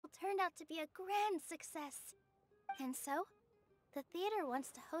out to be a grand success. And so, the theater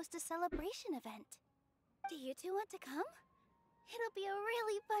wants to host a celebration event. Do you two want to come? It'll be a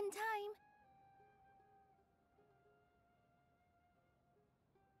really fun time.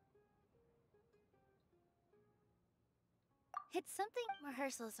 It's something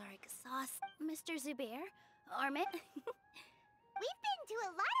rehearsals are exhausting. Mr. Zubair, Armin. We've been to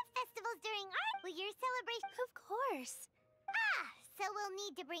a lot of festivals during our year celebration. Of course. So we'll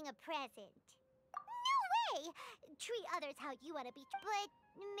need to bring a present. No way! Treat others how you want to be, but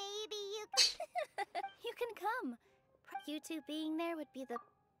maybe you... You can come. You two being there would be the...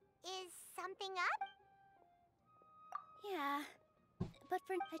 Is something up? Yeah. But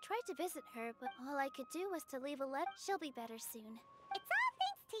I tried to visit her, but all I could do was to leave a letter. She'll be better soon. It's all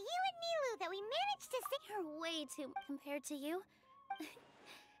thanks to you and NILOU that we managed to see. You're way too compared to you.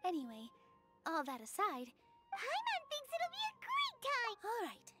 Anyway, all that aside... Paimon thinks it'll be a great time! All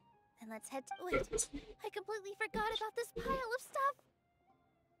right, then let's head to... Wait, I completely forgot about this pile of stuff.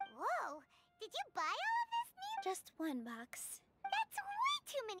 Whoa, did you buy all of this, NILOU? Just one box. That's way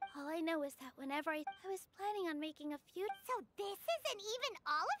too many. All I know is that whenever I was planning on making a few... So this isn't even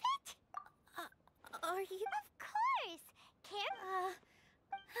all of it? Are you... Of course!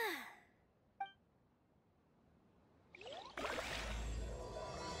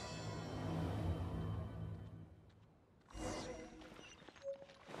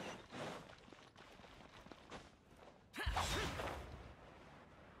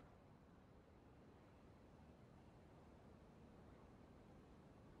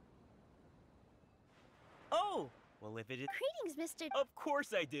 Oh! Well, if it is... Greetings, Mr... Of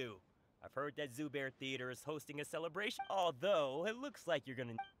course I do! I've heard that Zubair Theater is hosting a celebration, although it looks like you're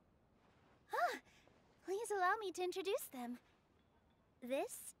gonna... Please allow me to introduce them.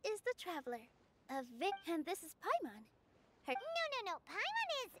 This is the Traveler, Vic, and this is Paimon. No. Paimon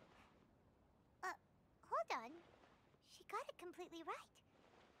is... hold on. She got it completely right.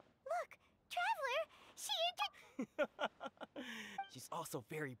 Look, Traveler, she She's also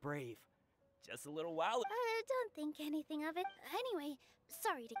very brave. Just a little while... Don't think anything of it. Anyway,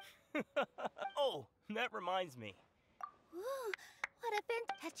 sorry to... Oh, that reminds me. Ooh, what a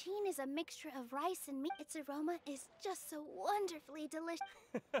Tagine is a mixture of rice and meat. Its aroma is just so wonderfully delicious.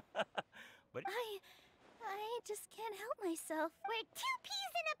 But... I just can't help myself. We're 2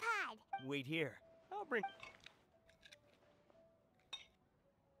 peas in a pod. Wait here. I'll bring...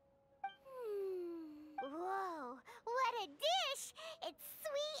 Whoa, what a dish! It's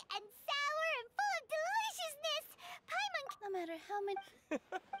sweet and sour and full of deliciousness! Paimon... No matter how many...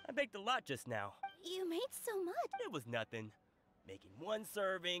 I baked a lot just now. You made so much. It was nothing. Making 1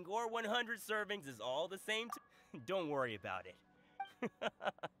 serving or 100 servings is all the same Don't worry about it.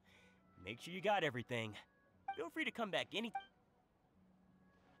 Make sure you got everything. Feel free to come back any...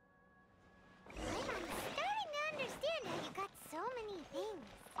 I'm starting to understand how you got so many things.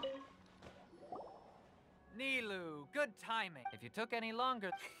 NILOU, good timing. If you took any longer...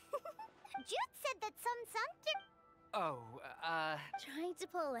 Jude said that something... Oh, Trying to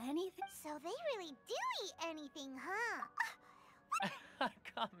pull anything? So they really do eat anything, huh?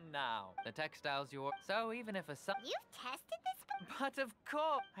 Come now. The textile's yours. So even if a You've tested this? But of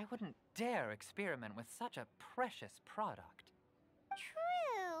course, I wouldn't dare experiment with such a precious product.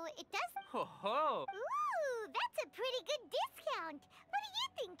 True, it does... Ho ho! Ooh, that's a pretty good discount. What do you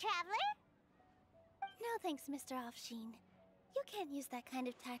think, Traveler? No thanks, Mr. Offsheen. You can't use that kind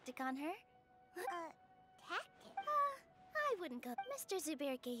of tactic on her. Tactic? I wouldn't go. Mr.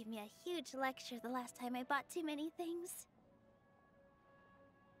 Zubair gave me a huge lecture the last time I bought too many things.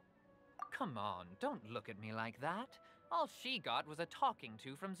 Come on, don't look at me like that. All she got was a talking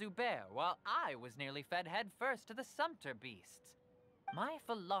to from Zubair, while I was nearly fed head first to the Sumter beasts. My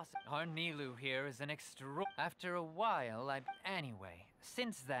philosophy... Our NILOU here is an After a while, Anyway,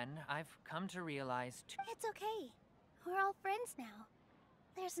 since then, I've come to realize... It's okay. We're all friends now.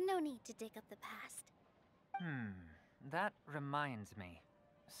 There's no need to dig up the past. That reminds me.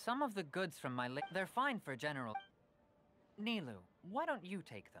 Some of the goods from my they're fine for general... NILOU, why don't you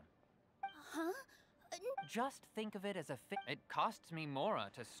take them? Huh? Just think of it as a It costs me more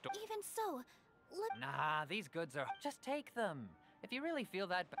to store... Even so, look... Nah, these goods are... Just take them. If you really feel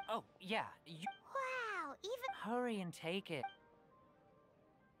that... Oh, yeah, you... Wow, even... Hurry and take it.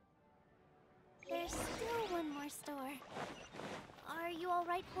 There's still one more store. Are you all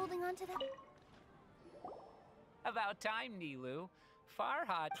right holding on to that? About time, NILOU.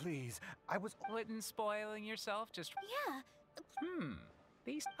 Farhad. Please, I was... Wouldn't spoiling yourself just... Yeah.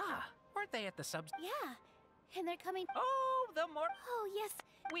 These... weren't they at the subs... Yeah. And they're coming... Oh, the more... Oh, yes.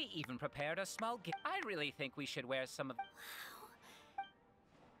 We even prepared a small gift. I really think we should wear some of... Wow.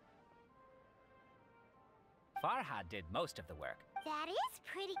 Farhad did most of the work. That is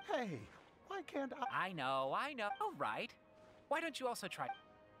pretty. Hey, why can't I? I know. All right. Why don't you also try?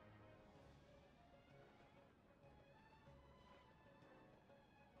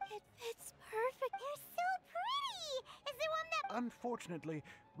 It fits perfect. They're so pretty. Is there one that Unfortunately,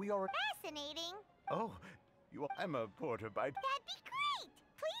 we are. fascinating? Oh, you. I'm a porter by. That'd be great.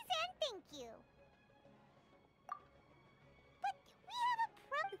 Please and thank you. But we have a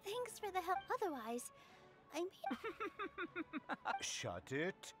problem. Thanks for the help. Otherwise, I mean, Shut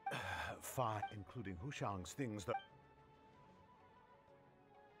it. Fine, including Hushang's things that.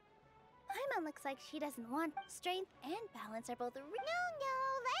 Paimon looks like she doesn't want strength and balance are both No,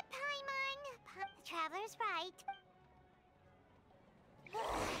 let Paimon. The traveler's right.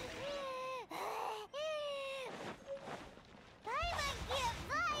 Paimon can't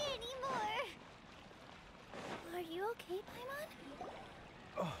fly anymore. Are you okay, Paimon?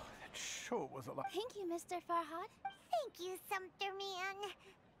 Oh, that sure was a lot. Thank you, Mr. Farhad. Thank you, Sumter Man.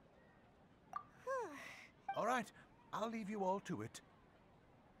 All right, I'll leave you all to it.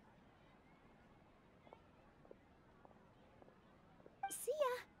 See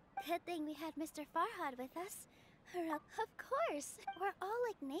ya. Good thing we had Mr. Farhad with us. Of course. We're all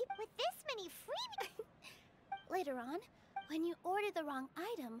like neighbors. With this many freebies. Later on, when you order the wrong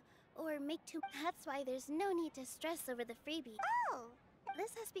item or make too, that's why there's no need to stress over the freebie. Oh,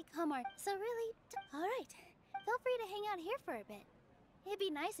 This has become our, so really, all right. Feel free to hang out here for a bit. It'd be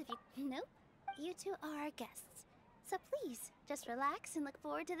nice if you, nope. You two are our guests. So please, just relax and look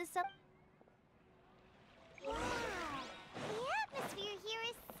forward to the wow. The atmosphere here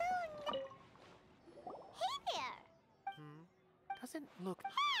is so Hey there. Doesn't look.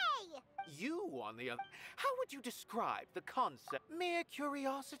 Hey! You, on the other. How would you describe the concept? Mere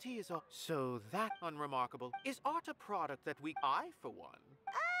curiosity is all. So that unremarkable. Is art a product that I, for one.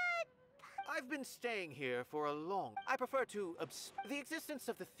 I've been staying here for a long. I prefer to the existence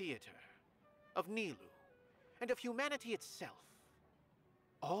of the theater, of NILOU, and of humanity itself.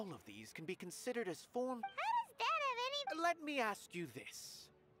 All of these can be considered as form. How does that have any... Let me ask you this.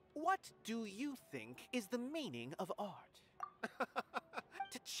 What do you think is the meaning of art?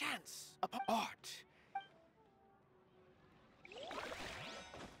 To chance upon art.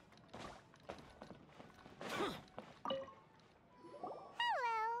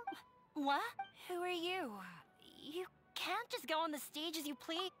 Hello. What? Who are you? You can't just go on the stage as you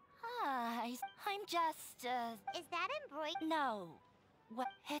please. I'm just, Is that embroidered? no. What?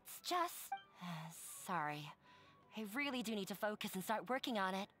 It's just... sorry. I really do need to focus and start working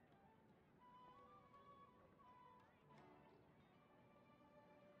on it.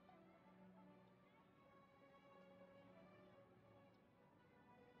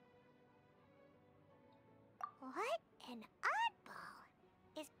 What an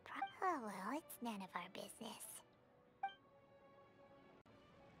oddball. Is oh well, it's none of our business.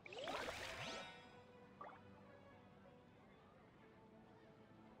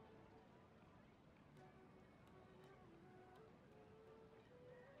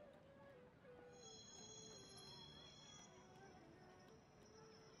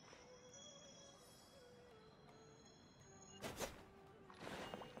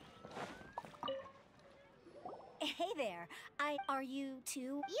 Hey there. Are you too?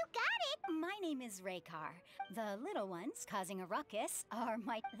 You got it! My name is Raykar. The little ones causing a ruckus are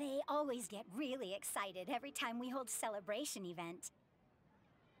They always get really excited every time we hold a celebration event.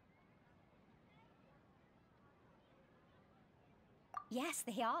 Yes,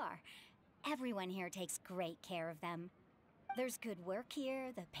 they are. Everyone here takes great care of them. There's good work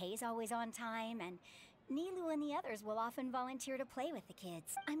here, the pay's always on time, and NILOU and the others will often volunteer to play with the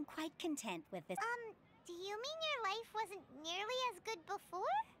kids. I'm quite content with this. Do you mean your life wasn't nearly as good before?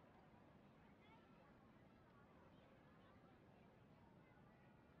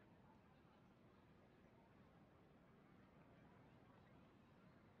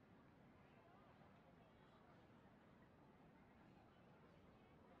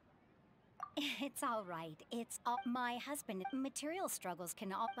 It's all right. It's all my husband. Material struggles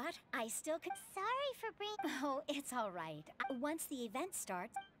can all, but I still can. Sorry for bringing... Oh, it's all right. Once the event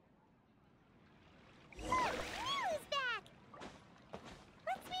starts. Look, NILOU's back!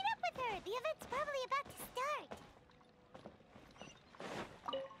 Let's meet up with her. The event's probably about to start.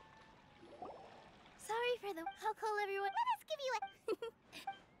 Sorry for the, I'll call everyone. Let us give you a...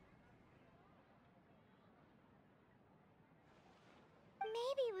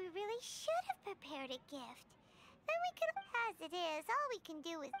 Maybe we really should have prepared a gift. Then we could... As it is, all we can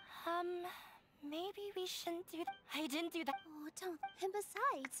do is... Maybe we shouldn't do that. I didn't do that. Oh, don't. And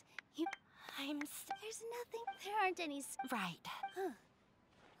besides, there's nothing, there aren't any Right. Huh.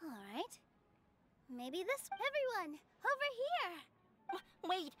 All right. maybe this. Everyone, over here.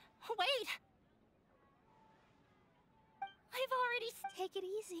 Wait, wait! I've already Take it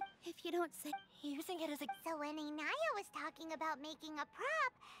easy. If you don't say. using it as a... So when Inaya was talking about making a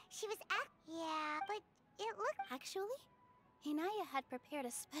prop, she was yeah, but it looked... Actually, Inaya had prepared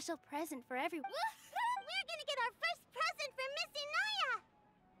a special present for everyone. We're gonna get our first present for Miss Inaya!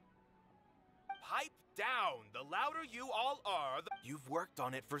 Pipe down! The louder you all are, You've worked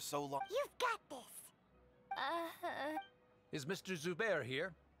on it for so long. You've got this! Is Mr. Zubair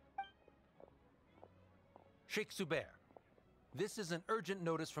here? Sheikh Zubair, this is an urgent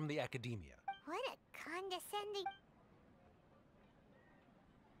notice from the Academia. What a condescending...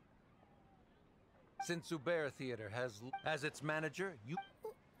 Since Zubair Theater has as its manager, you...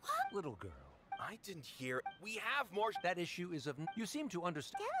 Little girl. I didn't hear. We have more. That issue is of... You seem to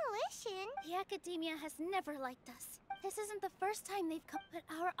understand... Demolition? The Academia has never liked us. This isn't the first time they've come, but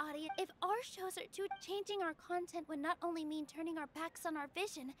our audience... If our shows are too... Changing our content would not only mean turning our backs on our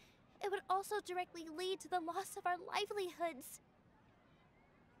vision, it would also directly lead to the loss of our livelihoods.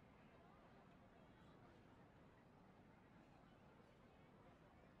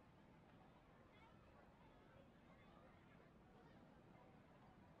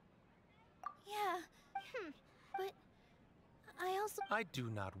 Yeah. But I also... I do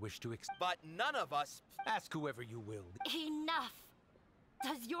not wish to But none of us. Ask whoever you will. Enough!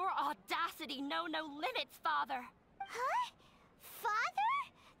 Does your audacity know no limits, Father? Huh? Father?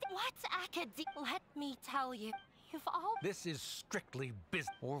 What's academia? Let me tell you, you've all... This is strictly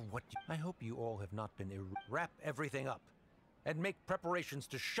business. Or what you... I hope you all have not been... Wrap everything up. And make preparations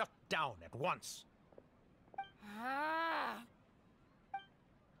to shut down at once. Ah.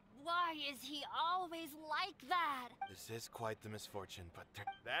 Why is he always like that? This is quite the misfortune, but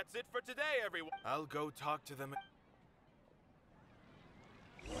that's it for today, everyone. I'll go talk to them.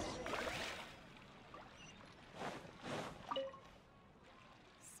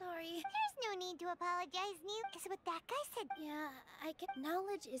 Sorry. There's no need to apologize, Neil. Is what that guy said. Yeah, I get...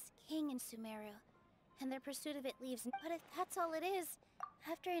 Knowledge is king in Sumeru, and their pursuit of it leaves... But if that's all it is,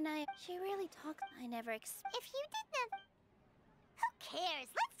 after Inaya, she really talked... I never If you did not... Who cares?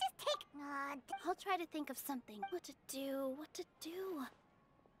 Let's just take... I'll try to think of something. What to do, what to do.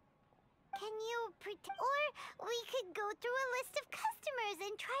 Can you pretend... Or we could go through a list of customers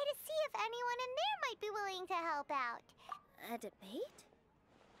and try to see if anyone in there might be willing to help out. A debate?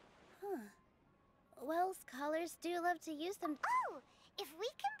 Huh. Well, scholars do love to use them. Oh! If we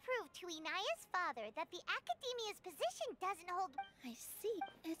can prove to Inaya's father that the Academia's position doesn't hold... I see.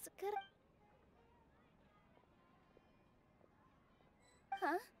 It's good...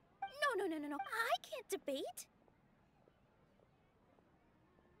 Huh? No. I can't debate.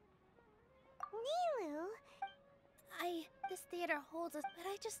 NILOU? This theater holds us, but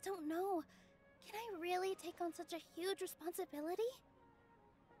I just don't know. Can I really take on such a huge responsibility?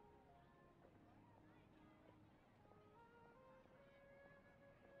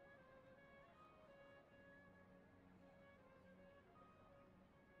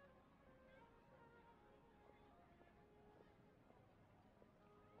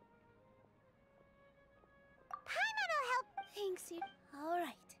 Paimon'll help. Thanks, you... All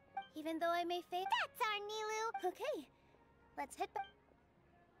right. Even though I may fail... That's our NILOU. Okay. Let's hit back.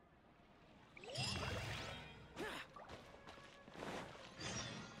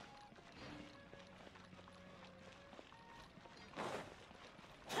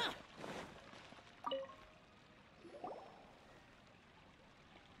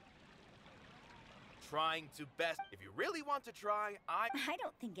 Trying to best. If you really want to try, I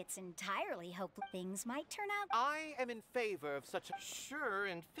don't think it's entirely hopeless. Things might turn out. I am in favor of such a... Sure,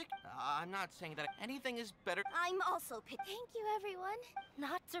 and I'm not saying that anything is better. I'm also Thank you, everyone.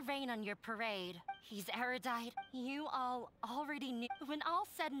 Not to rain on your parade. He's erudite. You all already knew. When all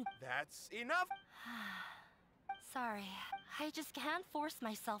said and... That's enough. Sorry. I just can't force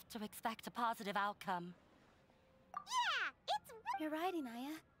myself to expect a positive outcome. Yeah, it's... You're right,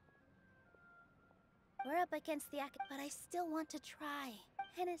 Inaya. We're up against the but I still want to try.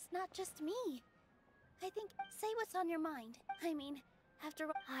 And it's not just me. I think, say what's on your mind. I mean, after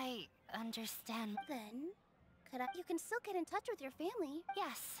all... I understand. Then, you can still get in touch with your family.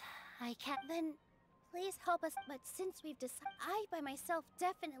 Yes, I can. Then, please help us. But since we've decided, I by myself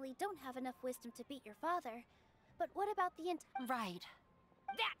definitely don't have enough wisdom to beat your father. But what about the Right.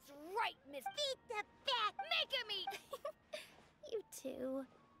 That's right, Miss... Beat the bat! Make him eat! You two.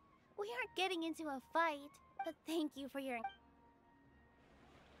 We aren't getting into a fight, but thank you for your...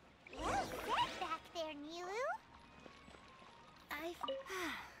 Well said back there, NILOU.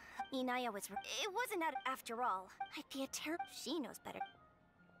 Inaya was... It wasn't out after all. I'd be a terrible... She knows better.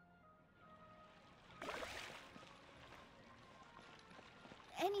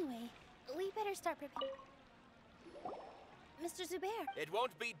 Anyway, we better start preparing. Mr. Zubair. It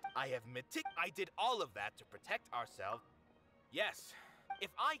won't be. I have I did all of that to protect ourselves. Yes. If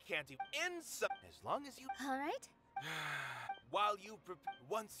I can't even as long as you. All right. While you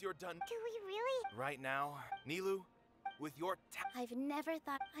once you're done. Do we really? Right now, NILOU, with your I've never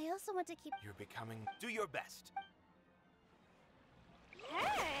thought. I also want to keep. You're becoming. Do your best.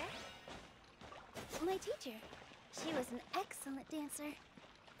 Her? My teacher. She was an excellent dancer,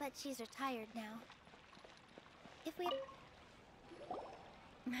 but she's retired now. If we.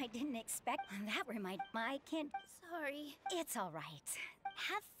 I didn't expect that. I can't. Sorry. It's all right.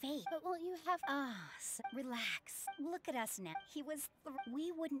 Have faith. But won't you have. Relax. Look at us now.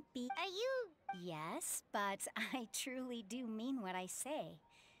 We wouldn't be. Are you? Yes, but I truly do mean what I say.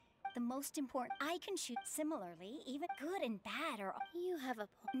 The most important. I can shoot similarly, even good and bad are. You have a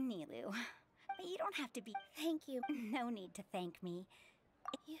point. NILOU, you don't have to be. Thank you. No need to thank me.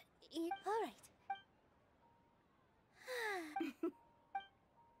 All right.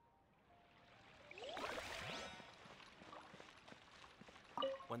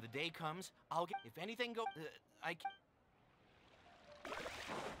 When the day comes, I'll get. If anything go, I.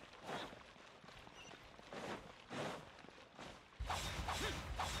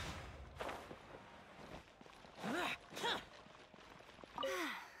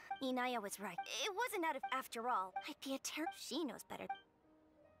 Inaya was right. It wasn't out of after all. I'd be a She knows better.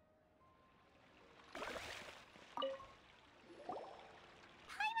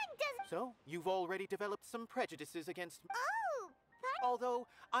 Paimon doesn't. So, you've already developed some prejudices against me. Oh, but. Although,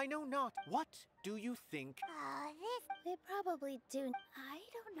 I know not. What do you think? This. We probably do. I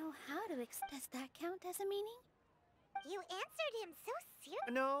don't know how to Does that count as a meaning? You answered him so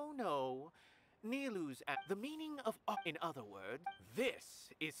seriously. No. NILOU's the meaning of in other words, this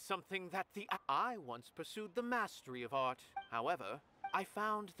is something that I once pursued the mastery of art. However, I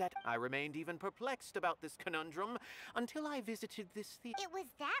found that I remained even perplexed about this conundrum until I visited this theater. It was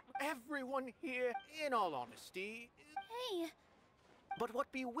that. Everyone here, in all honesty. Hey. But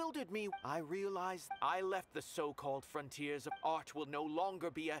what bewildered me, I realized I left the so-called frontiers of art will no longer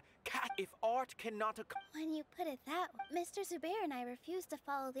be a cat. If art cannot When you put it that way, Mr. Zubair and I refused to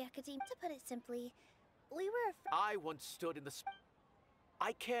follow the academy. To put it simply, we were I once stood in the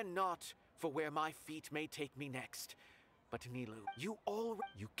I care not for where my feet may take me next. But NILOU,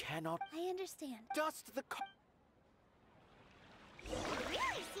 you cannot I understand. dust the You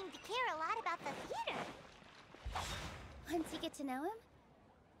really seem to care a lot about the theater. Once you get to know him?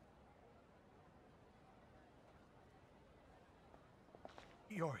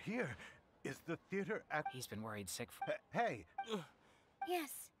 You're here. Is the theater He's been worried sick for. Hey,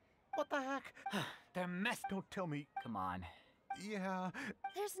 Yes. what the heck? They're messed. Don't tell me. Come on. Yeah,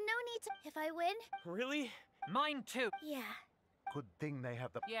 There's no need to. If I win? Really? Mine too. Yeah. good thing they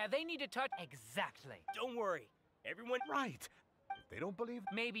have the. Yeah, they need to touch. Exactly. Don't worry. Everyone. Right. If they don't believe,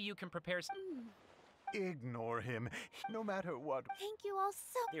 Maybe you can prepare. ignore him. No matter what. Thank you all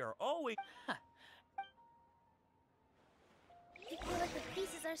so. They are always. I feel like the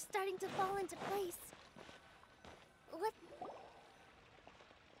pieces are starting to fall into place. What?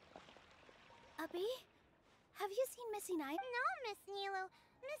 Abby? Have you seen Miss Inaya? No, Miss NILOU.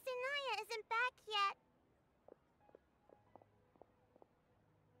 Miss Inaya isn't back yet.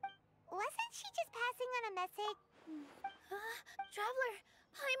 Wasn't she just passing on a message? Traveler,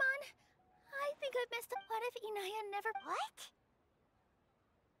 Paimon, I think I've messed up. What if Inaya never... What?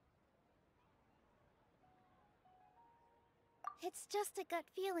 It's just a gut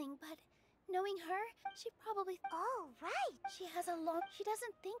feeling, but knowing her, she probably... Oh, right. She has a long... She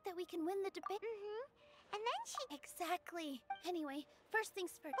doesn't think that we can win the debate. Mm-hmm. And then she... Exactly. Anyway, first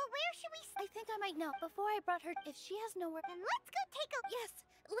things first. But where should we... I think I might know. Before I brought her... If she has nowhere... Then let's go take a... Yes.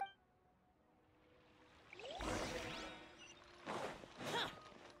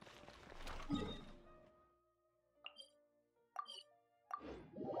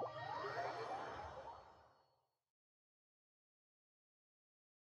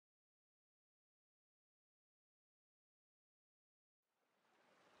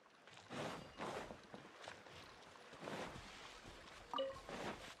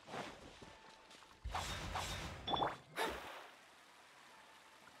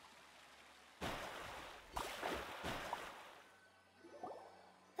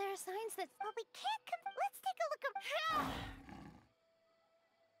 There are signs that... But we can't come... Let's take a look around.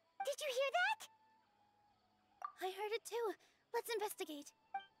 Did you hear that? I heard it too. Let's investigate.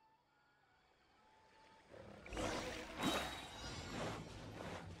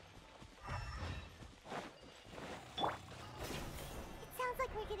 It sounds like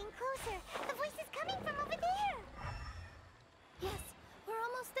we're getting closer. The voice is coming from over there. Yes, we're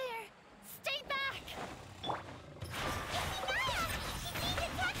almost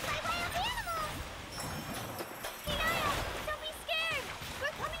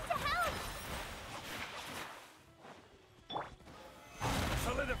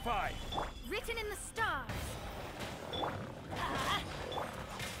Fortified! Written in the stars.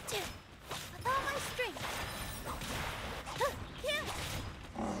 With all my strength.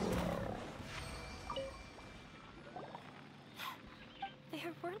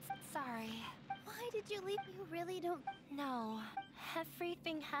 There weren't... Sorry. Why did you leave? You really don't... No.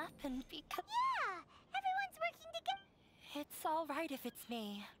 Everything happened because... Yeah, everyone's working together. It's all right if it's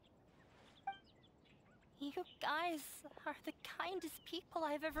me. You guys are the kindest people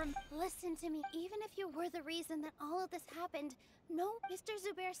I've ever met. Listen to me. Even if you were the reason that all of this happened, no, Mr.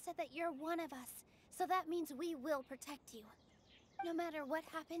 Zubair said that you're one of us. So that means we will protect you. No matter what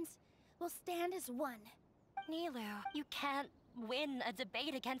happens, we'll stand as one. NILOU, you can't win a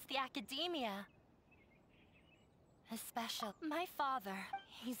debate against the academia. Especially my father.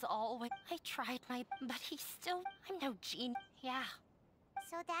 He's always... I tried my... But he's still... I'm no genius. Yeah.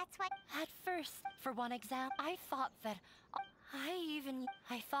 So that's why... At first, for one exam, I thought that...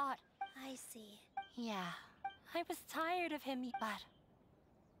 I thought... I see. Yeah. I was tired of him, but...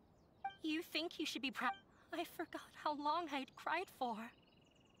 You think you should be proud... I forgot how long I'd cried for.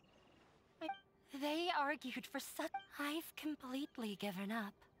 They argued for such... I've completely given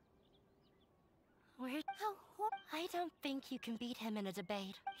up. I don't think you can beat him in a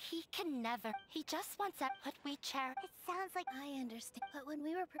debate. He can never. He just wants that what we cherish. It sounds like... I understand. But when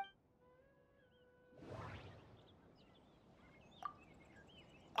we were...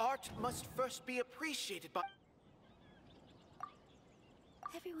 Art must first be appreciated by...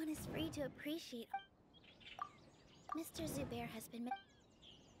 Everyone is free to appreciate... Mr. Zubair has been...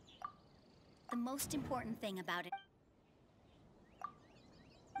 The most important thing about it...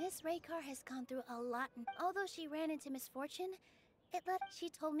 Miss Raykar has gone through a lot, and although she ran into misfortune, she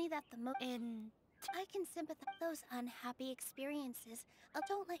told me that I can sympathize with those unhappy experiences.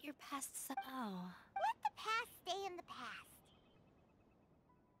 Don't let your past Oh. Let the past stay in the past.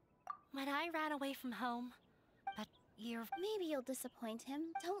 When I ran away from home, but you're... Maybe you'll disappoint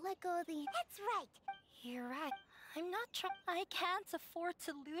him. Don't let go of the... That's right. You're right. I'm not trying... I can't afford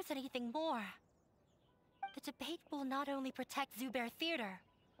to lose anything more. The debate will not only protect Zubair Theater,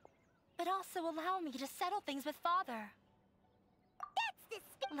 but also allow me to settle things with Father.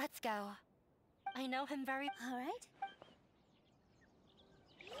 That's the... Let's go. I know him very... All right.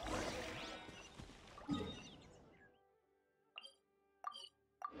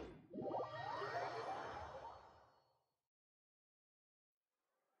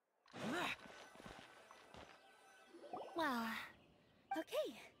 Well...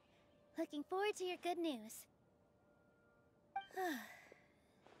 Okay. Looking forward to your good news.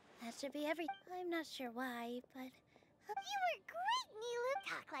 That should be I'm not sure why, but... You were great, NILOU!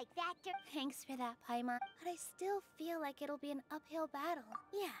 Talk like that to... Thanks for that, Paimon. But I still feel like it'll be an uphill battle.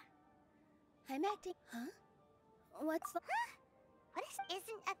 Yeah. I'm acting... Huh? What's the... Huh? What is...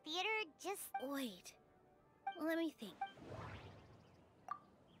 Isn't a theater just... Wait. Let me think.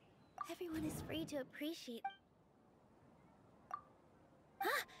 Everyone is free to appreciate...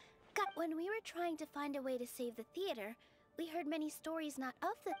 Huh? When we were trying to find a way to save the theater, we heard many stories not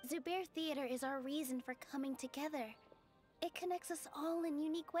of the... Zubair Theater is our reason for coming together. It connects us all in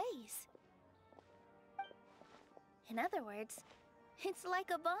unique ways. In other words, it's like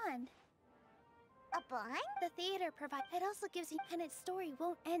a bond. A bond? The theater provides... It also gives you... And its story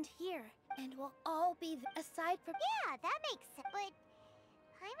won't end here. And we'll all be... Aside from... Yeah, that makes sense. But...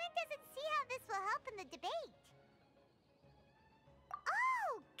 Paimon doesn't see how this will help in the debate.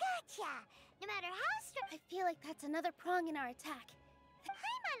 Oh, gotcha! No matter how strong... I feel like that's another prong in our attack.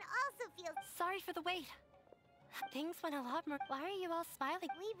 Paimon also feels... Sorry for the wait. Things went a lot more... Why are you all smiling?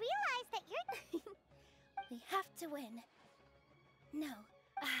 We realize that you're... We have to win. No.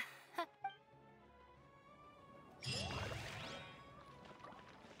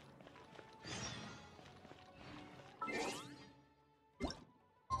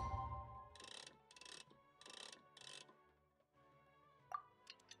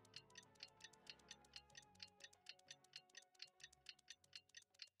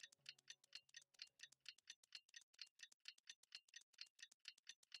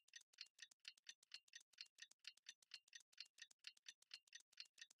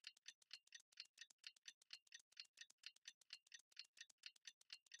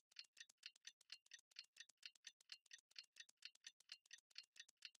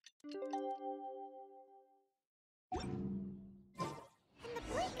 In the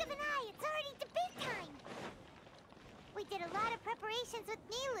blink of an eye, it's already debate time! We did a lot of preparations with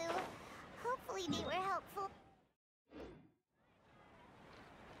NILOU. Hopefully they were helpful.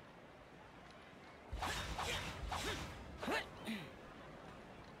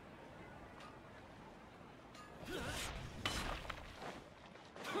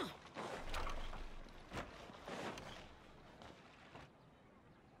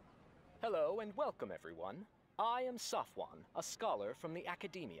 Hello and welcome, everyone. I am Safwan, a scholar from the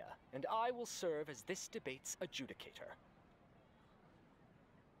Academia, and I will serve as this debate's adjudicator.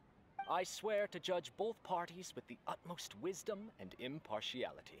 I swear to judge both parties with the utmost wisdom and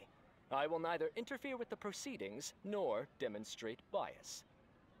impartiality. I will neither interfere with the proceedings nor demonstrate bias.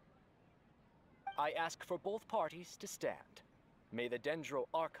 I ask for both parties to stand. May the Dendro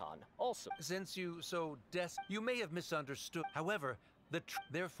Archon also— Since you you may have misunderstood. However,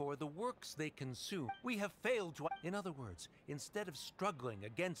 therefore the works they consume, we have failed to— In other words, instead of struggling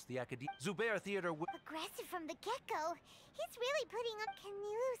against the Academia, Zubair Theater would— Aggressive from the get-go. He's really putting up— Can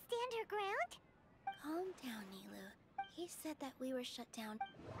NILOU stand her ground? Calm down, NILOU. He said that we were shut down.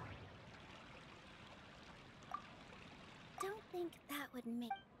 Don't think that would make—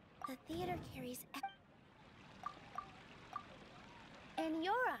 The theater carries— In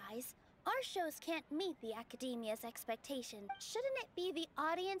your eyes, our shows can't meet the Academia's expectation. Shouldn't it be the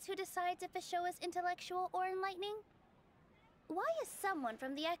audience who decides if a show is intellectual or enlightening? Why is someone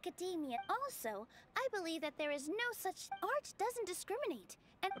from the Academia— Also, I believe that there is no such— Art doesn't discriminate,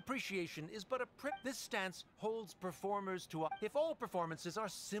 and— Appreciation is but a This stance holds performers to a— If all performances are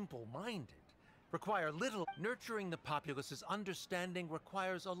simple-minded, require little— Nurturing the populace's understanding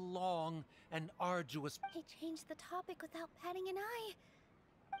requires a long and arduous— He changed the topic without batting an eye.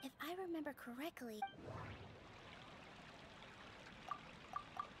 If I remember correctly—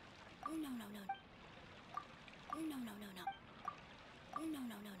 No, no, no. No, no, no, no. No, no,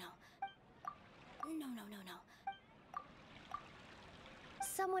 no, no. No, no, no, no.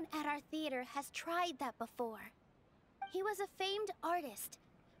 Someone at our theater has tried that before. He was a famed artist,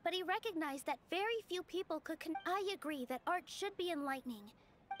 but he recognized that very few people could I agree that art should be enlightening.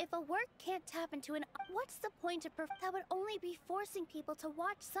 If a work can't tap into an— What's the point of that would only be forcing people to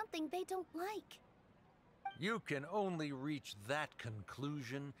watch something they don't like? You can only reach that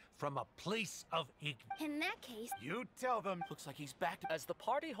conclusion from a place of In that case— You tell them. Looks like he's back as the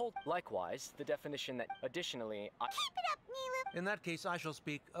party hold. Likewise, the definition that— Additionally, Keep it up, NILOU! In that case, I shall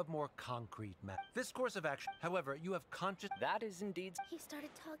speak of more concrete matters. This course of action, however, you have conscious— That is indeed— He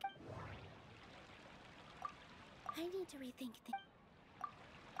started talking— I need to rethink things.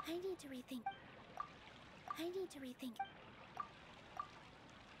 I need to rethink.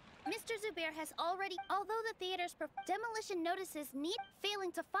 Mr. Zubair has already— Although the theater's demolition notices need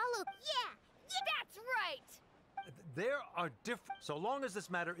failing to follow— Yeah, that's right! There are different— So long as this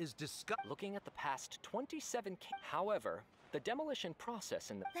matter is discussed— Looking at the past 27 However, the demolition process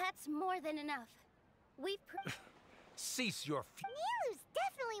in the— That's more than enough. We've Cease your NILOU's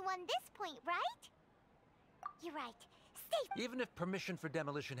definitely won this point, right? You're right. Stay— Even if permission for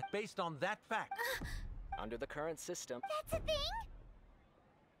demolition based on that fact. Under the current system— That's a thing?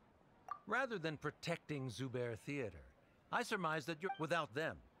 Rather than protecting Zubair Theater, I surmise that you're— Without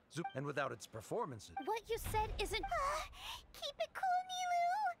them, and without its performances— What you said isn't— Keep it cool,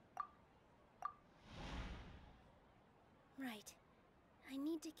 NILOU! Right. I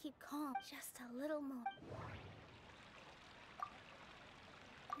need to keep calm just a little more.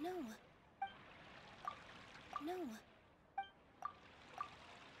 No. No.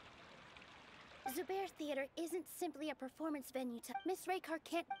 Zubair Theater isn't simply a performance venue to— Miss Raykar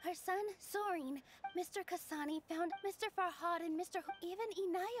can't— Her son, Sorin, Mr. Kasani found Mr. Farhad and Mr. Even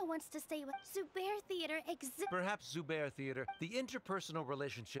Inaya wants to stay with— Zubair Theater Perhaps Zubair Theater, the interpersonal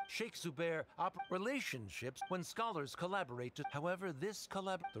relationship, Sheikh Zubair relationships when scholars collaborate to— However, this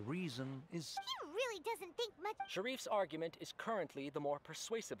the reason is— He really doesn't think much— Sharif's argument is currently the more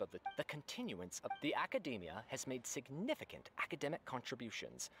persuasive of the continuance of— The Academia has made significant academic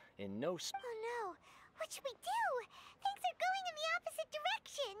contributions in no— Oh no, what should we do? Things are going in the opposite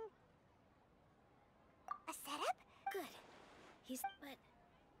direction! A setup? Good. But...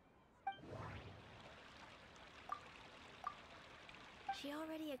 She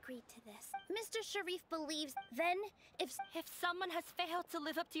already agreed to this. Mr. Sharif believes, then, if someone has failed to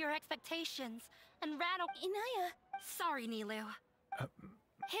live up to your expectations and ran Inaya! Sorry, NILOU.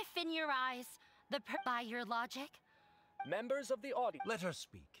 If in your eyes, by your logic, Members of the audience— Let her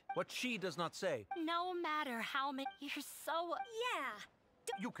speak. What she does not say— no matter how many— You're so—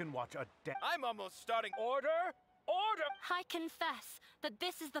 Yeah! You can watch a I'm almost starting— Order! Order! I confess that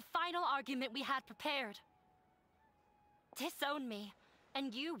this is the final argument we had prepared. Disown me,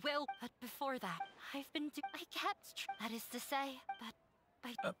 and you will— But before that, I kept— That is to say,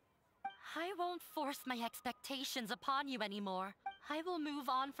 but I won't force my expectations upon you anymore. I will move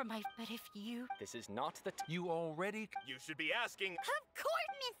on from my— But if you— This is not the— You already— You should be asking— Of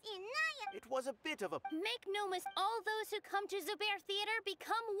course, Miss Inaya! It was a bit of a— Make no mistake, all those who come to Zubair Theater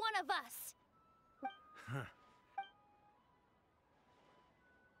become one of us!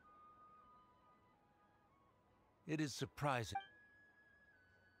 It is surprising.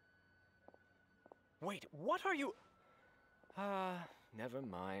 Wait, what are you... never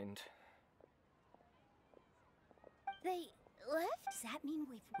mind. They left? Does that mean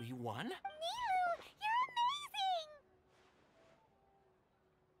We won? NILOU, you're amazing!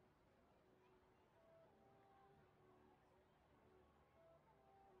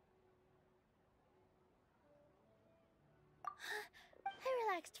 I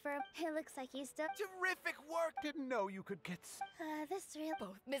relaxed for a... It looks like you still... Terrific work! Didn't know you could get this real...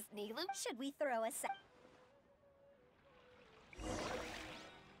 both Miss NILOU? Should we throw a set?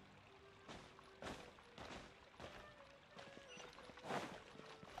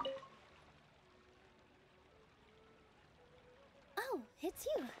 Oh, it's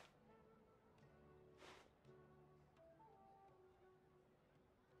you.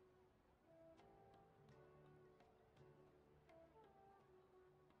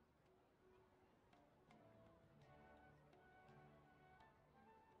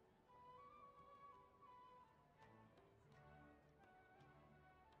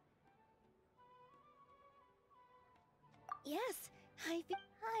 Yes, I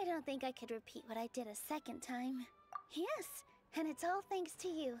don't think I could repeat what I did a second time. Yes, and it's all thanks to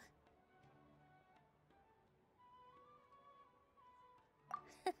you.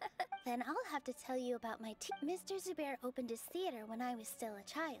 Then I'll have to tell you about my Mr. Zubair opened his theater when I was still a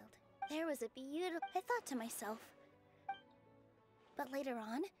child. There was a beautiful... I thought to myself. But later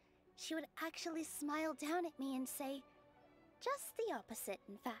on, she would actually smile down at me and say, just the opposite,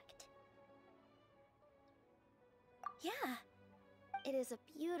 in fact. Yeah, it is a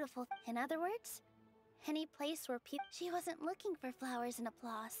beautiful... In other words, any place where people... She wasn't looking for flowers and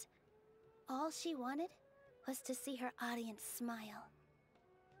applause. All she wanted was to see her audience smile.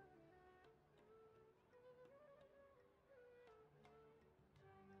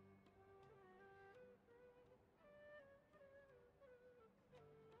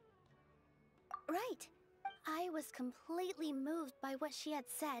 Right. I was completely moved by what she had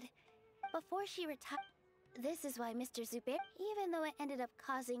said. Before she retired... This is why Mr. Zubair, even though it ended up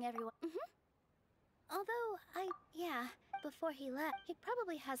causing everyone... Although, yeah, before he left, he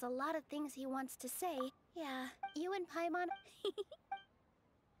probably has a lot of things he wants to say. Yeah, you and Paimon...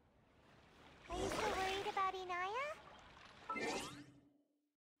 Are you still worried about Inaya?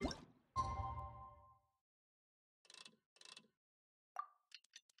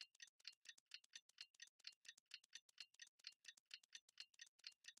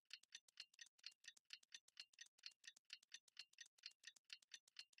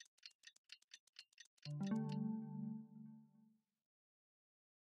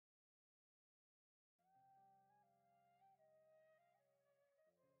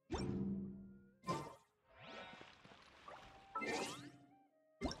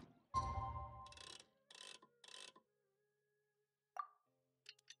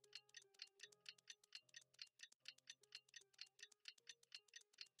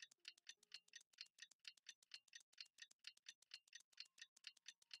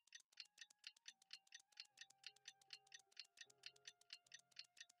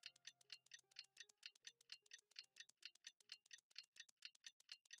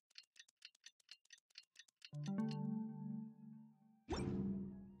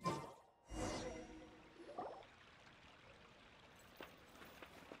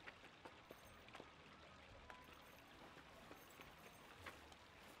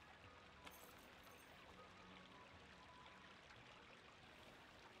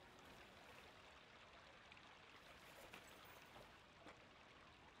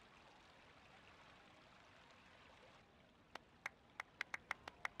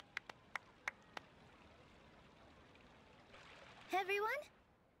 Everyone,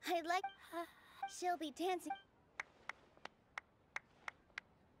 I'd like... she'll be dancing...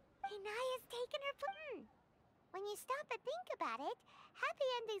 Inaya's taken her When you stop and think about it, happy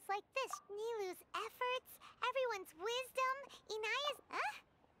endings like this, NILOU's efforts, everyone's wisdom, Inaya's... Huh?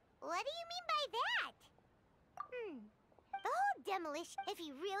 What do you mean by that? The whole demolition, if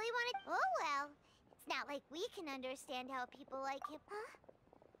he really wanted... Oh well, it's not like we can understand how people like him... Huh?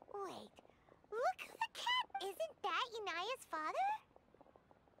 Wait, look who the cat... Isn't that Inaya's father?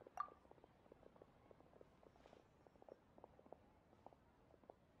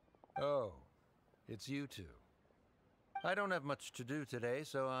 Oh, it's you two. I don't have much to do today,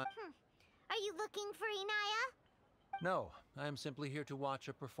 so Are you looking for Inaya? No, I am simply here to watch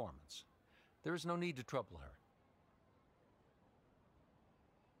a performance. There is no need to trouble her.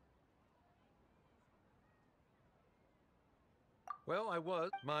 Well,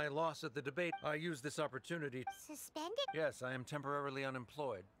 my loss at the debate. I used this opportunity... Suspended? Yes, I am temporarily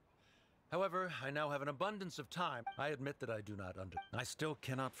unemployed. However, I now have an abundance of time. I admit that I do not I still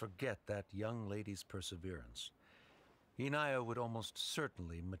cannot forget that young lady's perseverance. Inaya would almost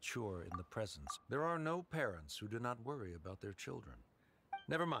certainly mature in the presence. There are no parents who do not worry about their children.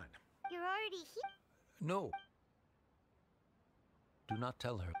 Never mind. You're already here. No. Do not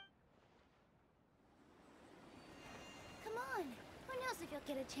tell her. Come on. Who knows if you'll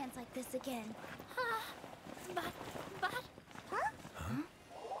get a chance like this again? But... Huh?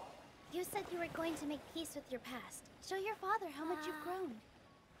 You said you were going to make peace with your past. Show your father how much you've grown.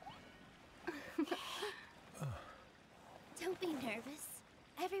 Don't be nervous.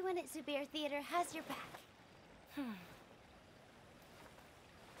 Everyone at Zubair Theater has your back.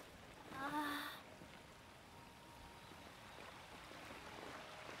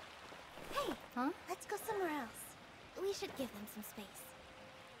 Hey, let's go somewhere else. We should give them some space.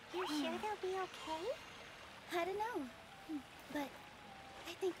 You're sure they'll be okay? I don't know, but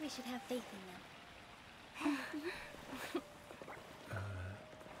I think we should have faith in them.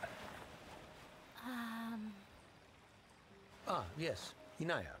 Yes,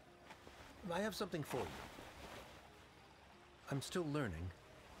 Inaya. I have something for you. I'm still learning.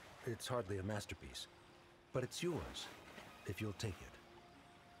 It's hardly a masterpiece, but it's yours, if you'll take it.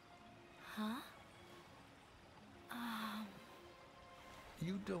 Huh?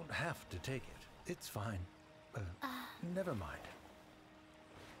 You don't have to take it. It's fine. Never mind.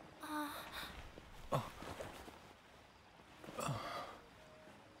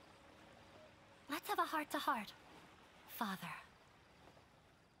 Let's have a heart-to-heart, Father.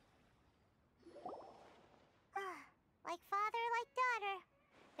 Like father, like daughter.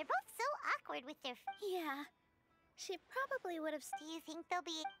 They're both so awkward with their... Yeah. She probably would have... Do you think they'll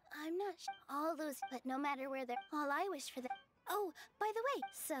be... I'm not sure. All those... But no matter where they're... All I wish for them... Oh, by the way,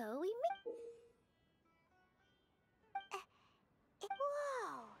 so we meet...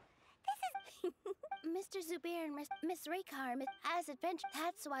 Whoa! This is... Mr. Zubair and Miss Raykar as adventure.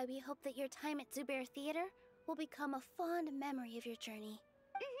 That's why we hope that your time at Zubair Theater will become a fond memory of your journey.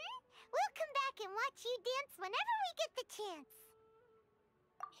 We'll come back and watch you dance whenever we get the chance.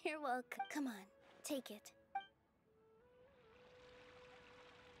 You're welcome. Come on, take it.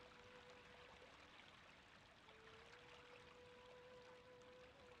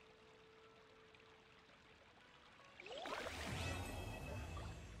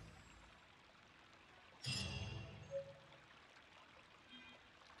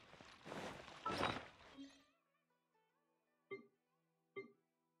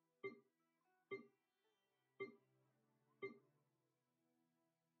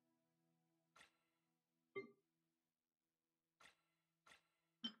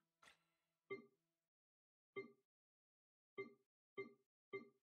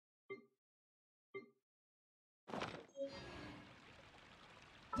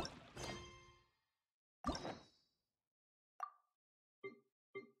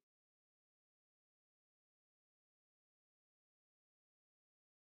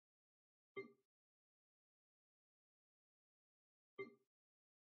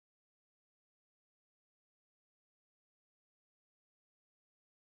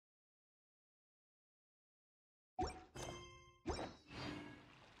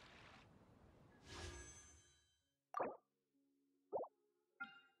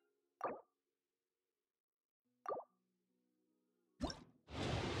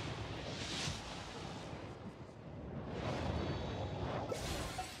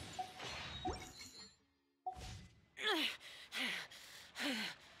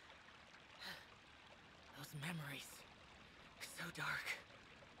 Those memories. So dark.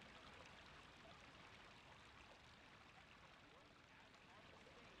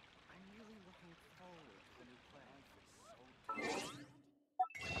 I'm really looking forward to the new play. Life is so different.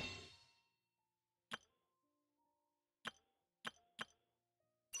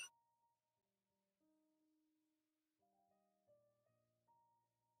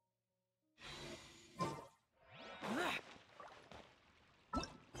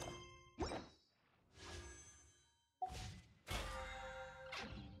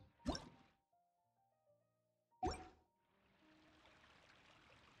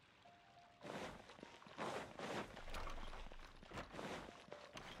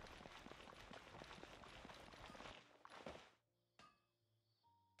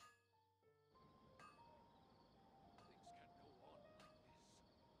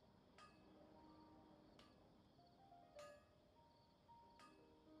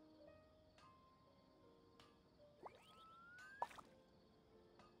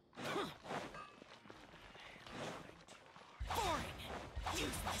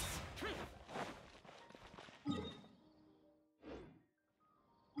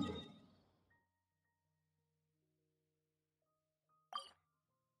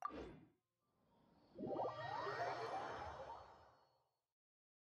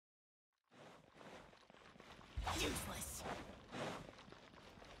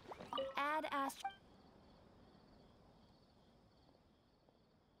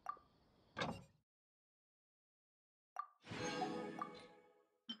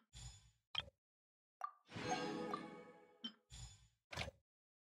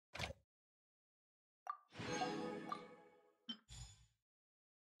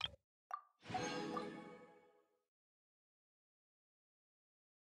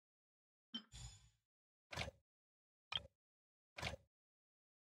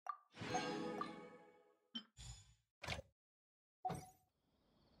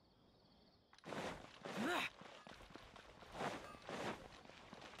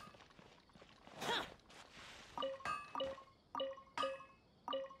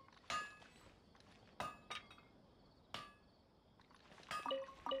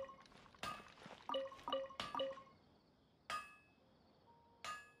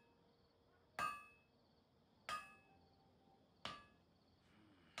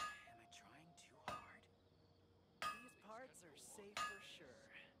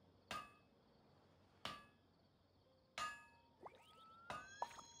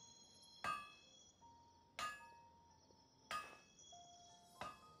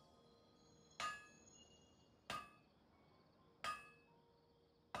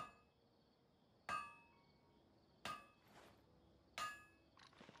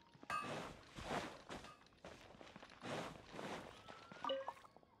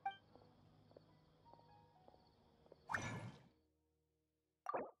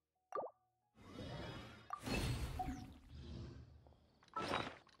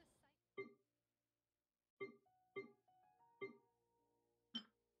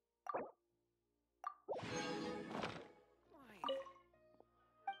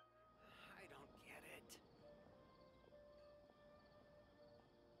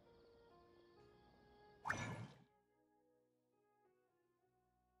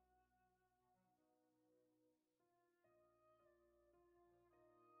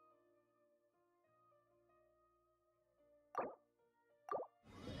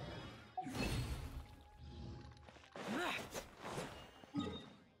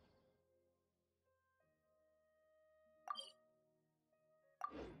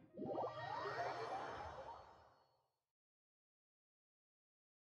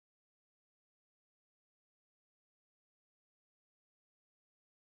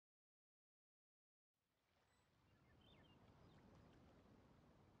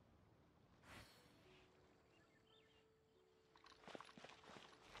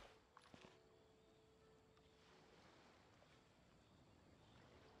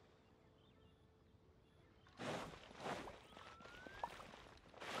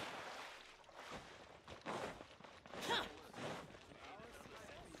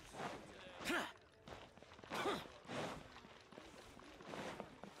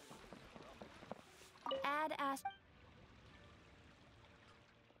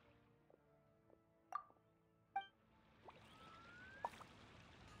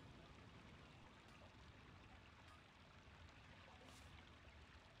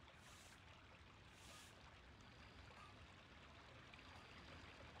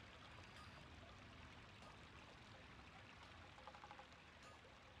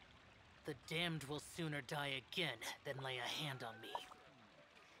 The damned will sooner die again than lay a hand on me.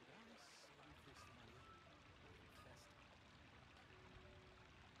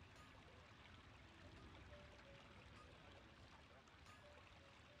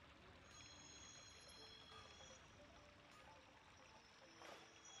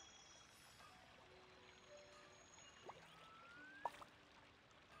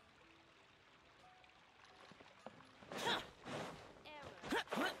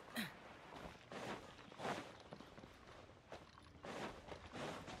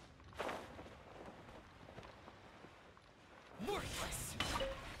 Worthless!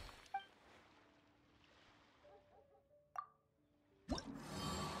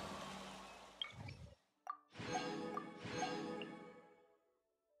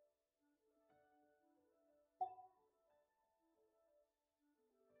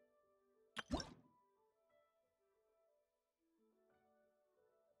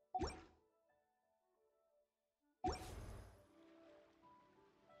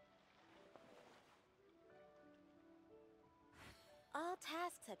 All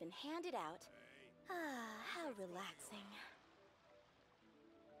tasks have been handed out. Ah, how relaxing.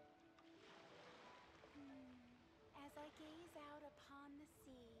 As I gaze out upon the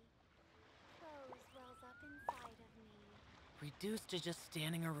sea, prose wells up inside of me. Reduced to just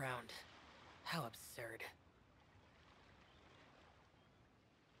standing around. How absurd.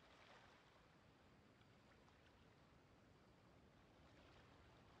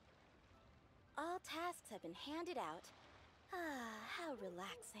 All tasks have been handed out. Ah, how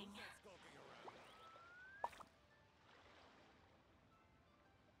relaxing.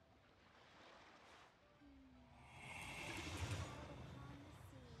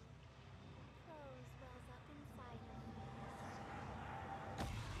 Prose wells up inside of me.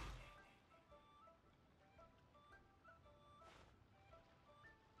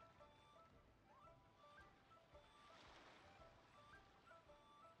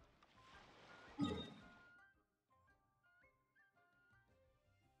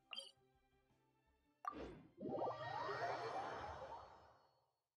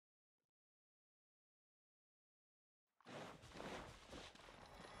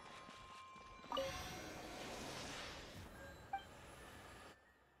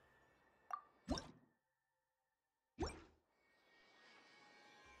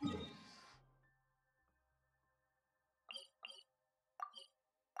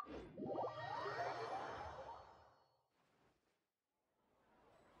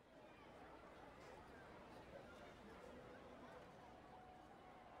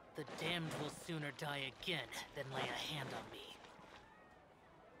 The damned will sooner die again than lay a hand on me.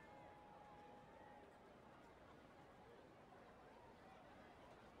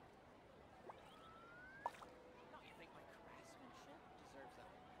 Don't you think my craftsmanship deserves a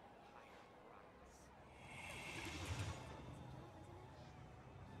higher price?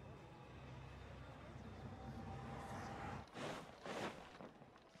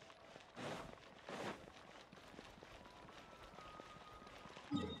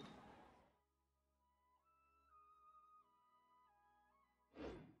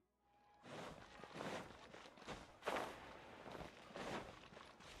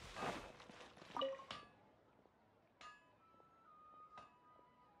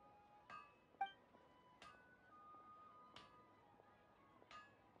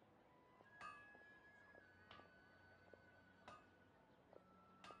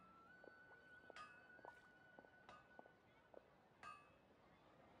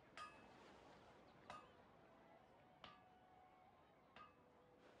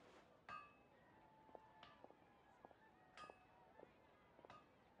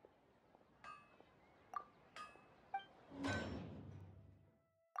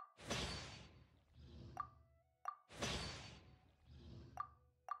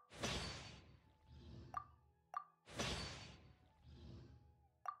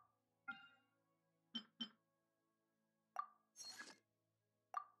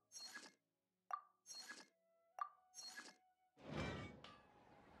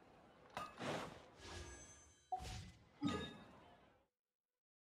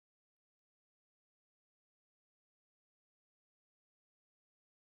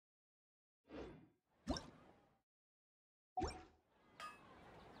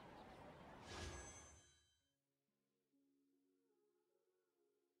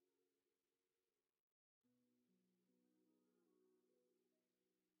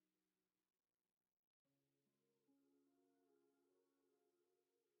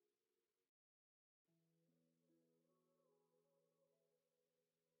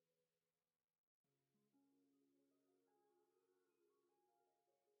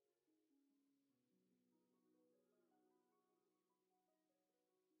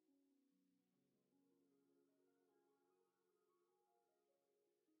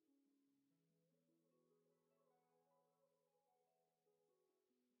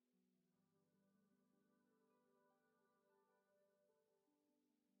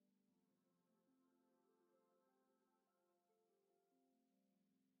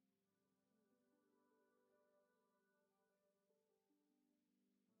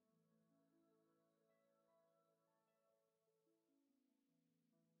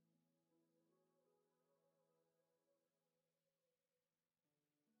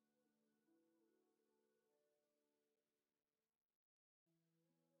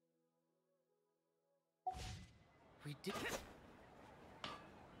 Ridiculous.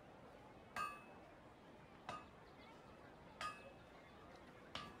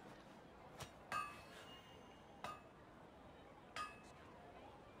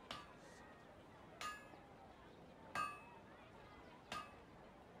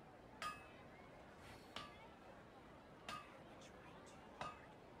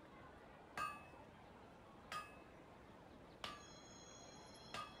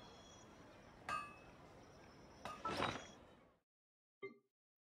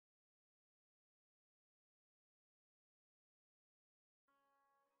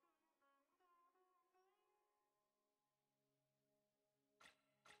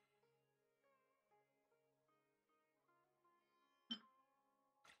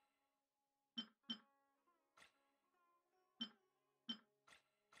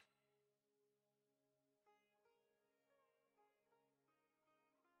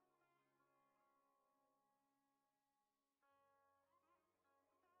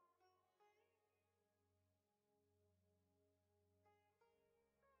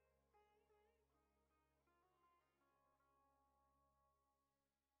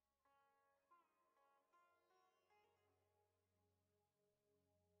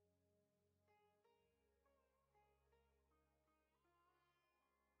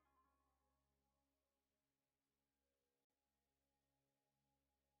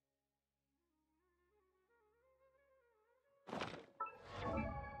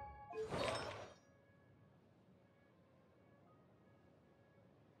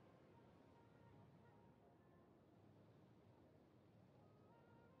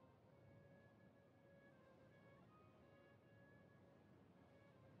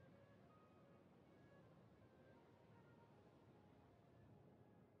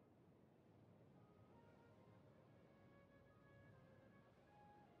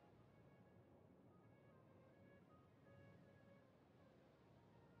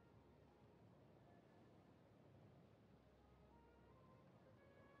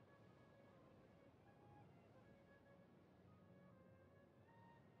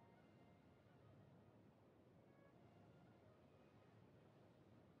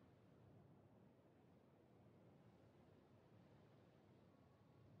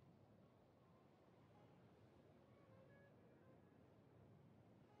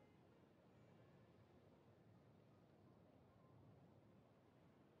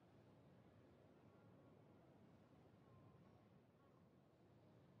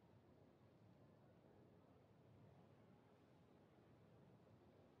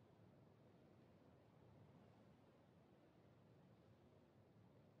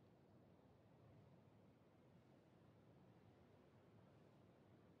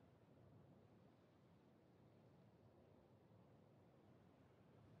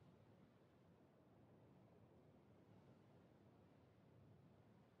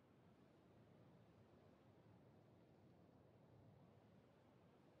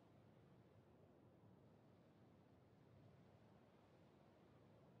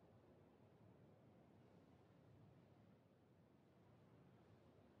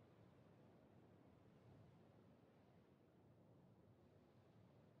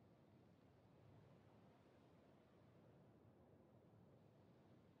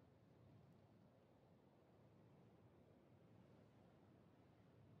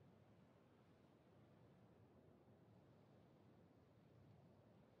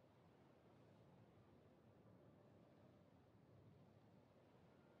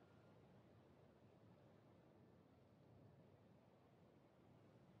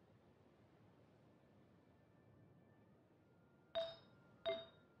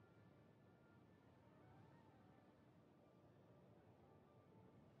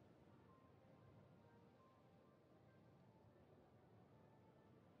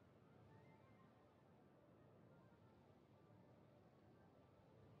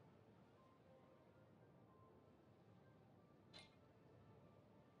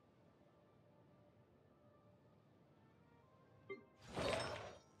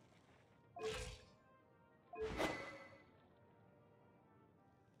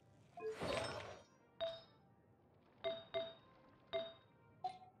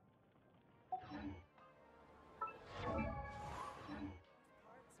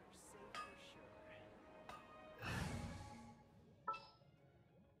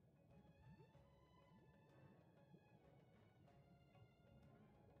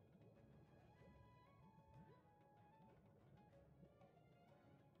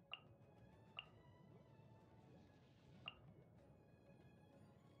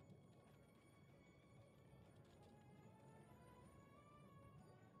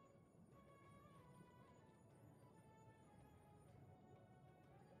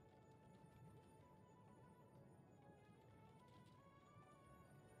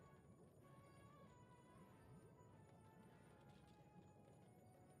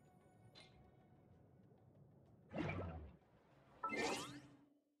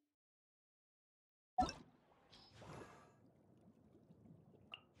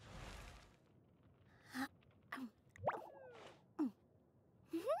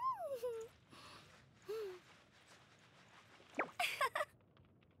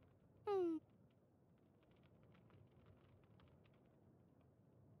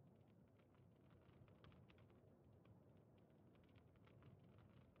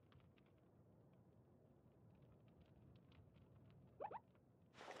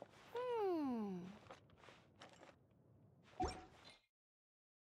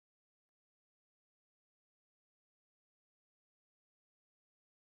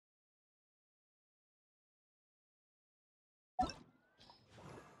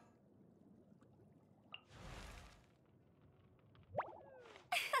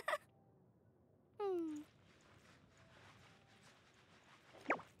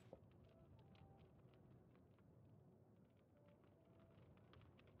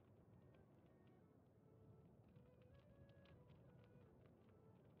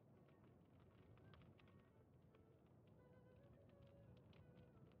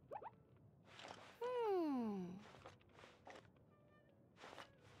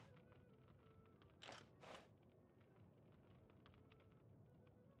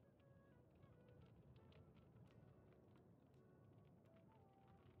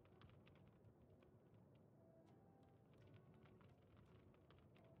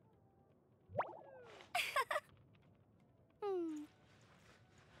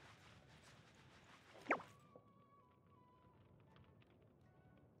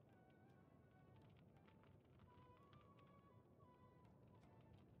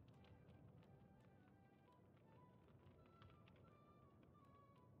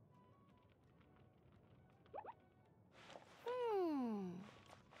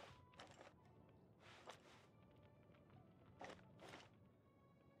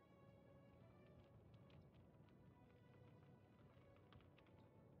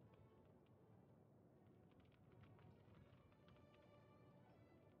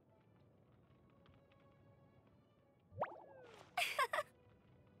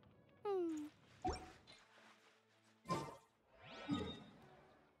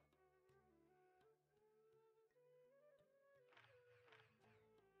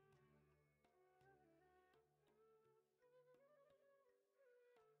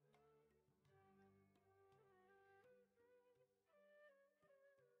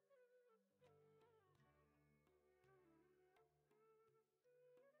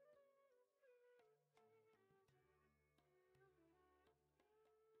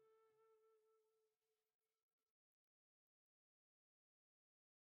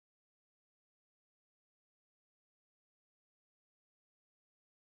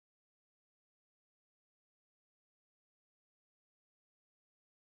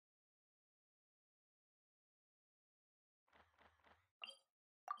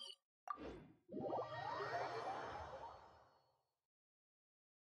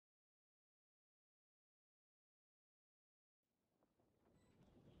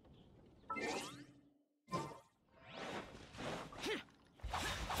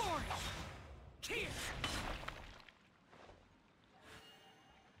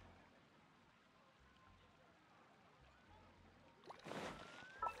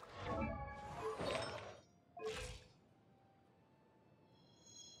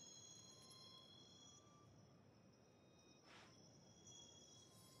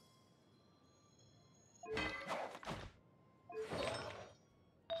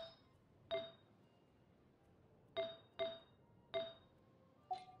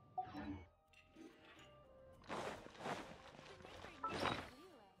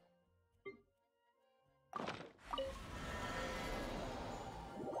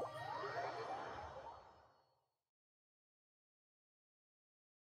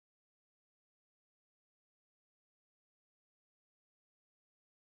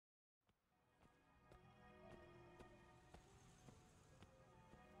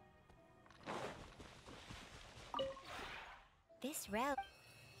 This route...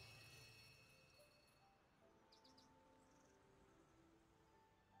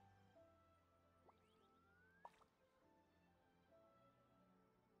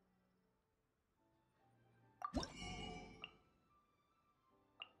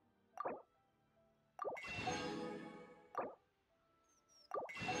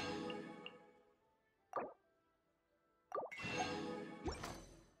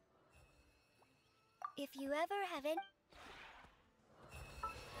 If you ever have it...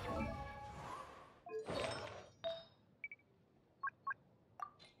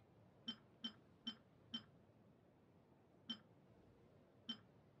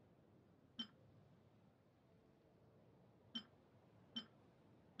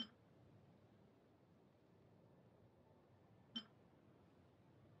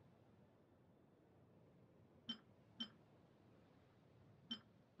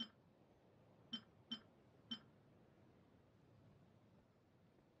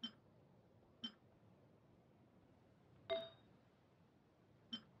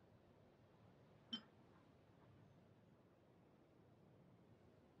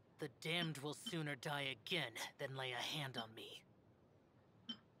 The damned will sooner die again than lay a hand on me.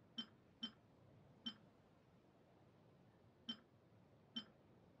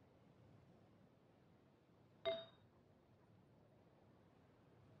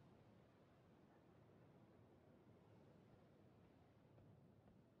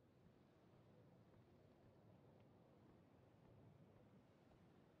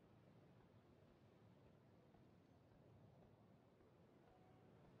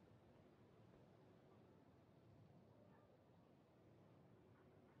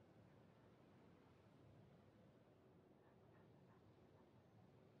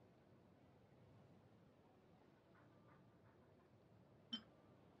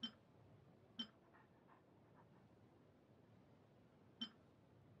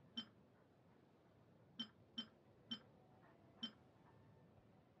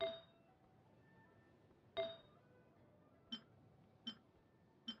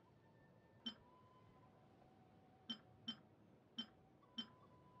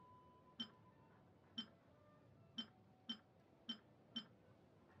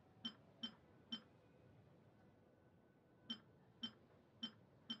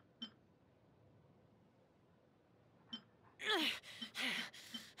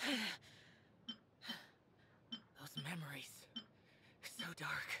 Those memories. So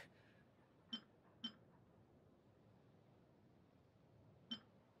dark.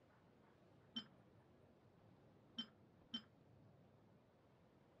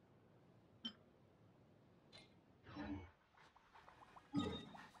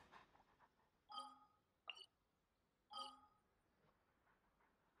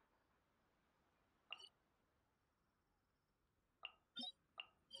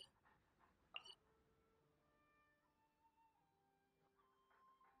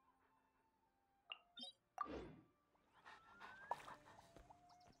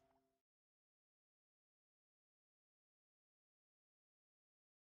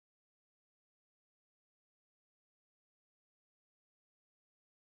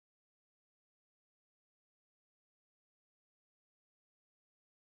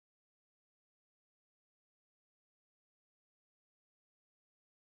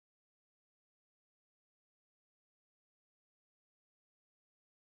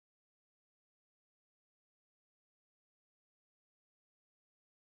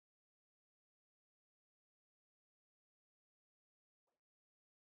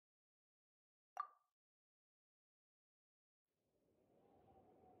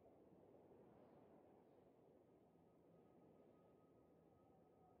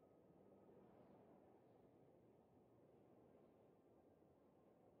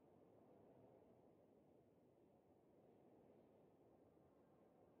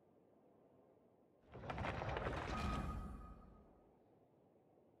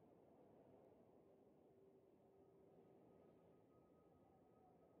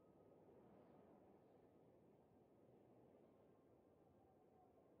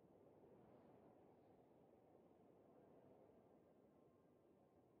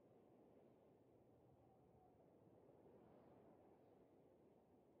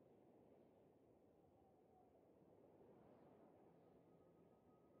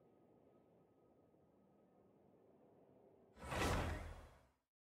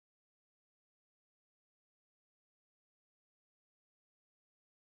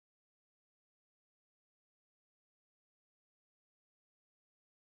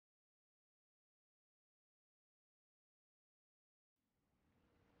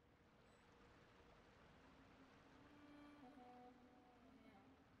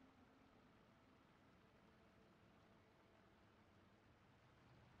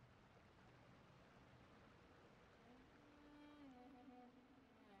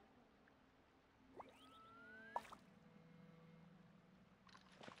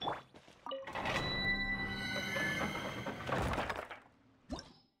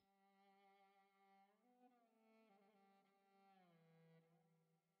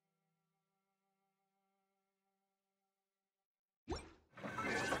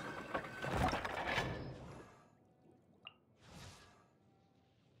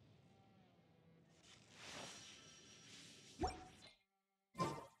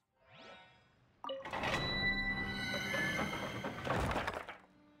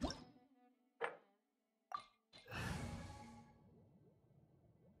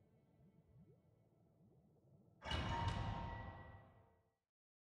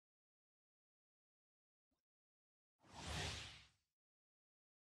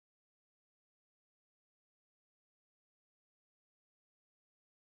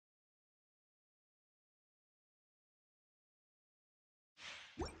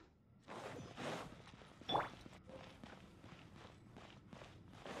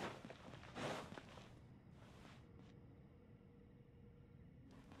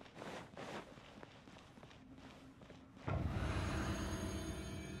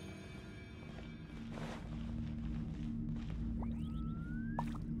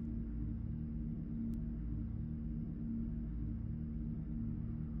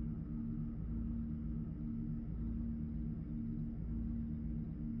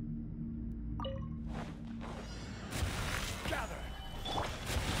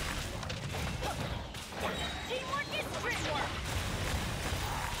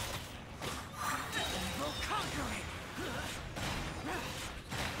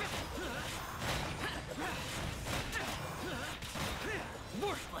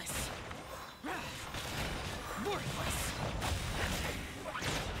 Worthless! Worthless!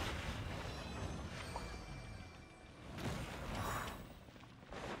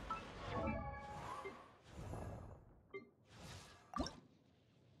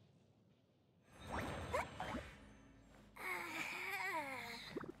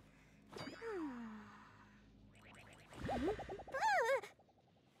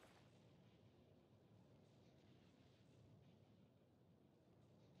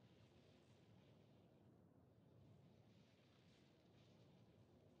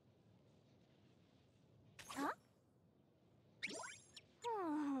 Huh?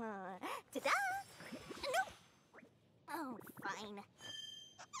 Ta-da! Nope! Oh, fine.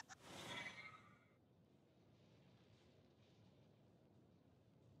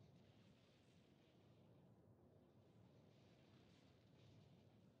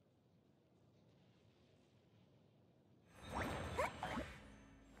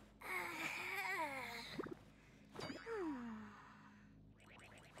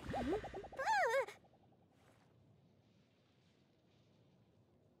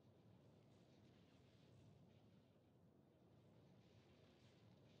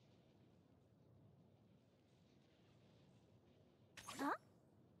 Huh?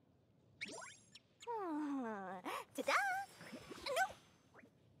 Ta-da! Nope!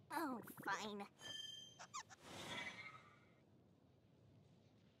 Oh, fine.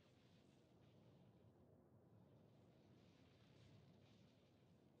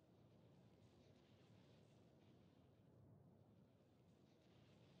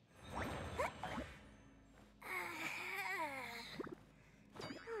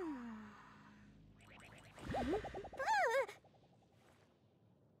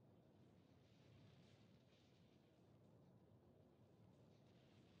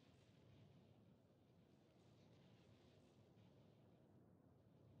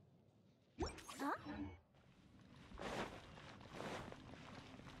 Huh?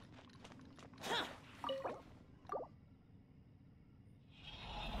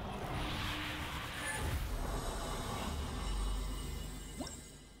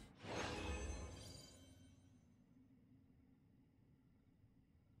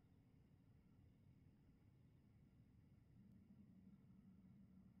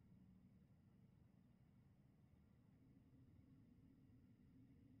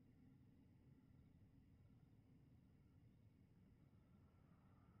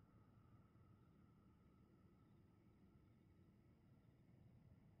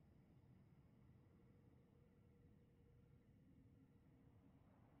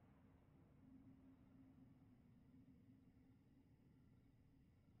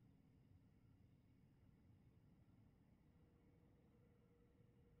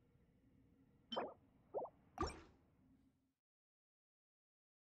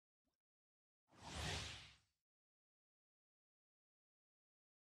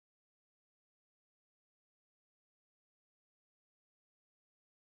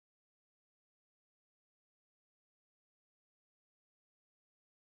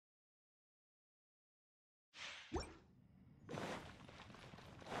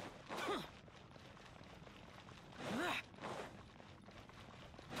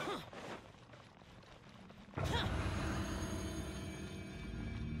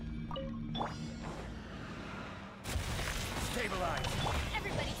 Stabilize!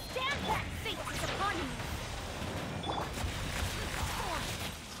 Everybody stand back! Fate is upon you!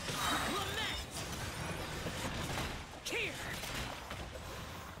 Lament! Here!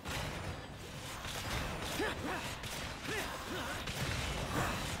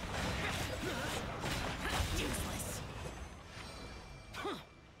 Useless!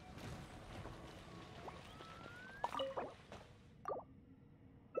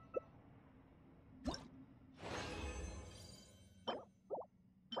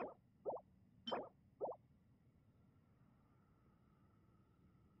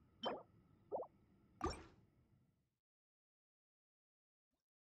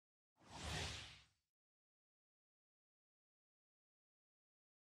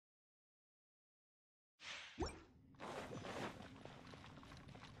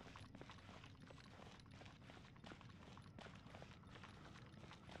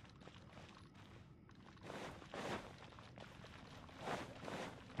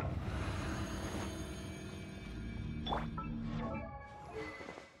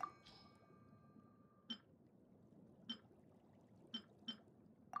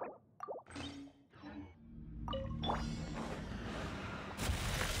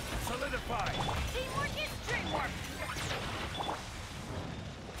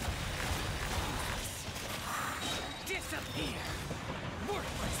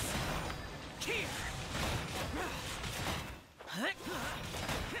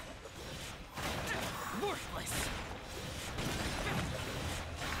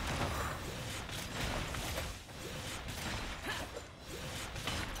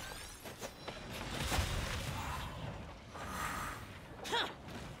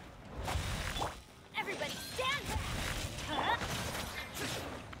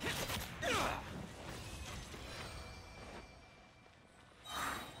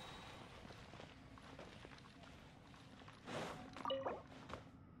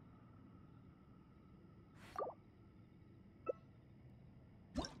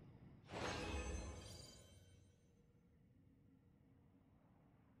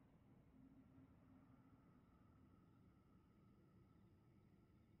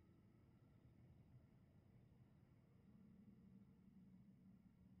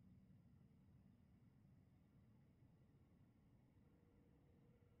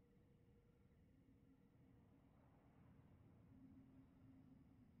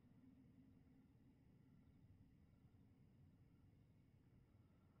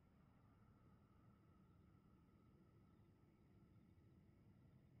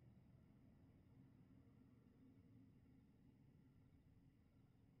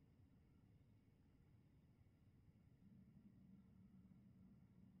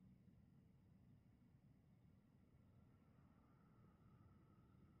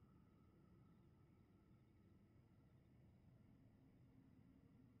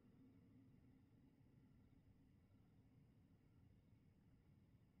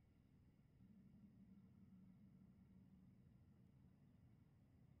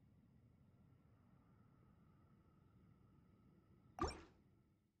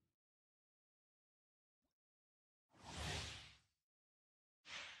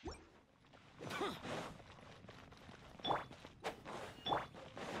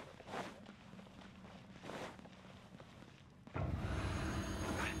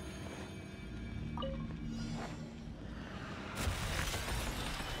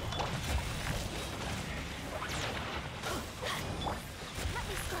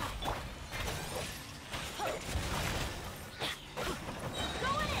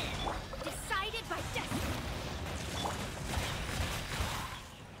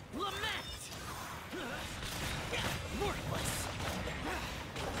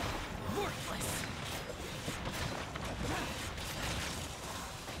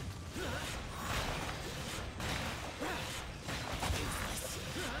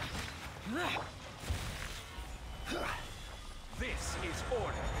 is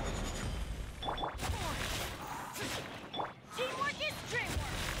order. Teamwork is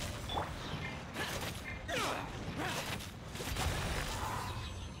dreamwork!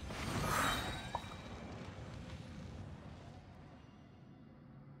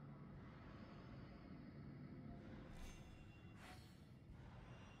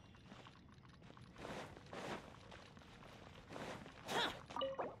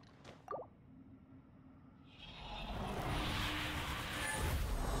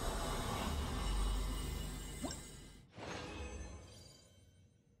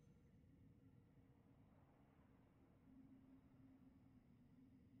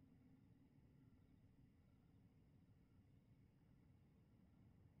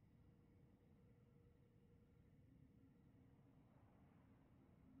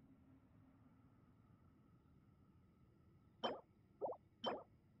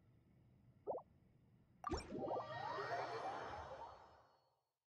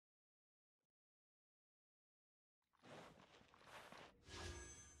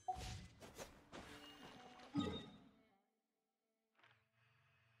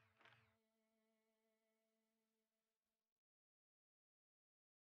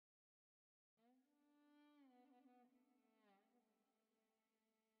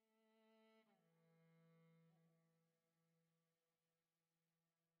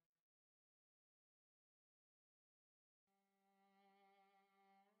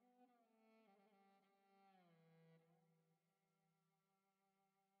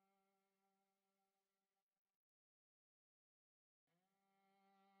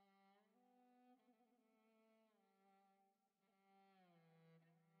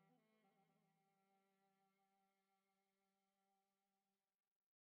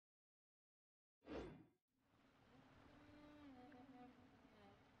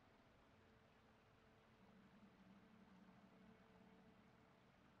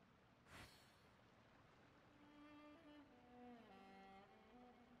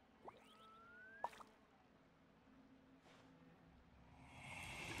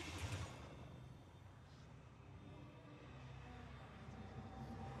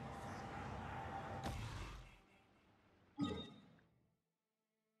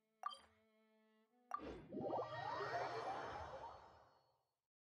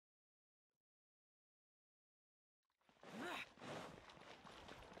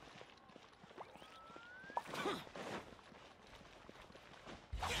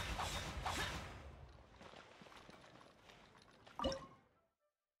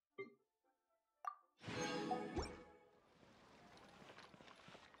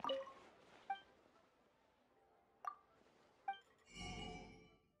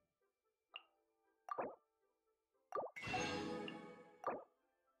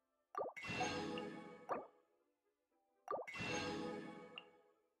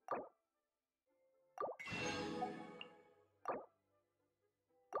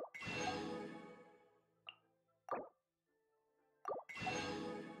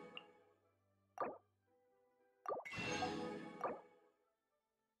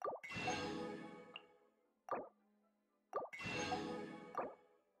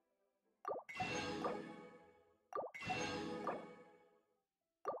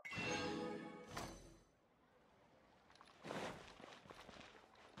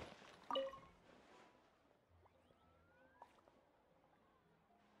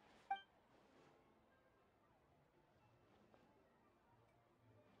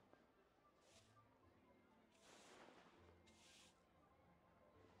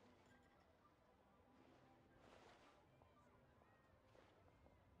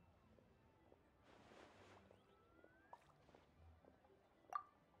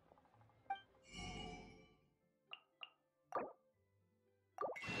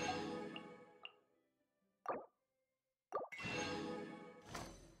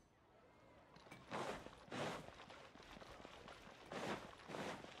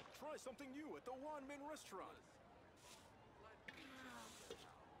 something new at the one-man restaurant.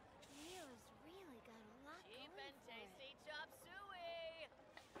 Neil's really got a lot Cheap going and for tasty it. chop suey!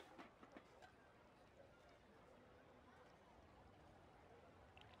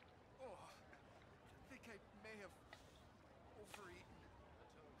 Oh, I think I may have overeaten.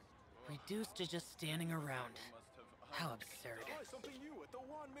 Reduced to just standing around. How absurd. Try something new at the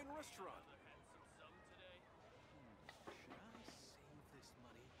one-man restaurant. Should I save this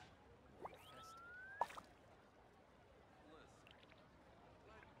money or invest it?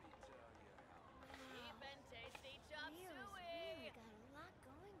 Cheap and tasty chop Neil's suey! really got a lot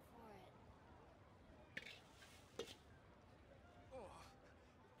going for it. Oh, I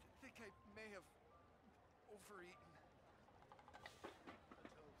think I may have overeaten.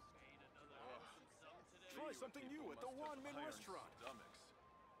 something new at the One-Man restaurant.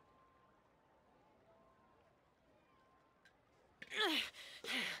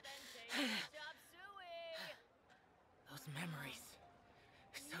 Those memories.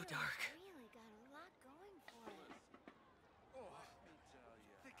 So dark. Really got a lot going for it. Oh, I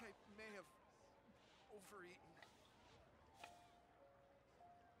think I may have overeaten.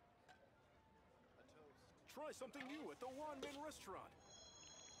 Try something new at the One-Man restaurant.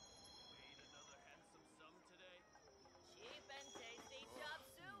 Cheap and tasty chop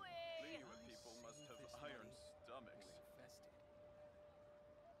suey! Liyue people must have iron stomachs.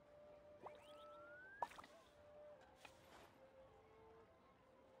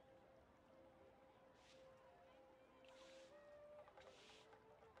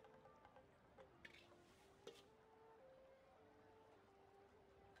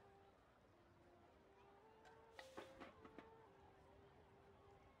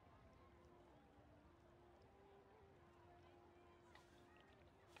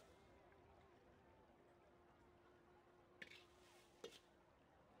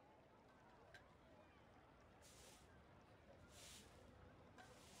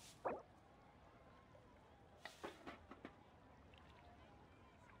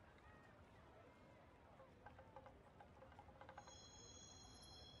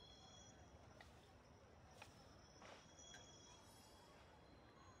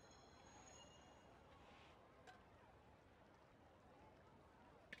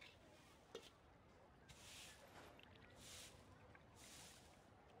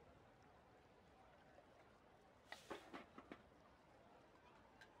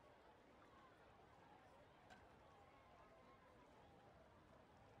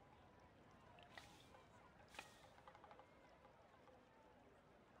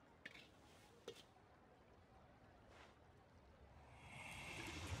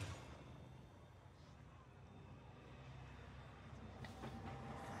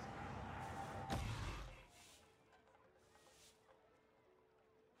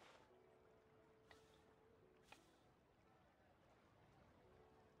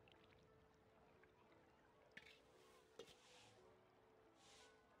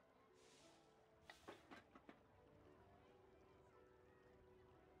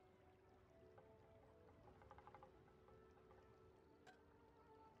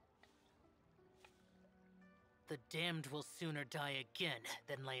 The damned will sooner die again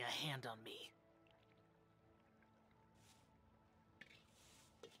than lay a hand on me.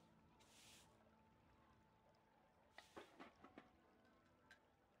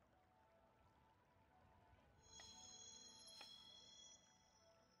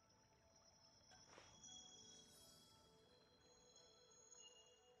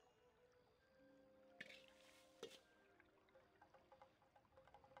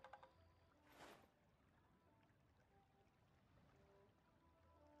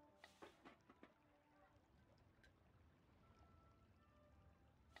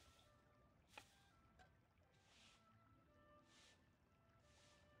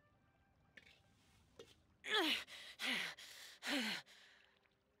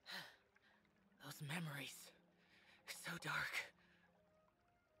 Those memories. So dark.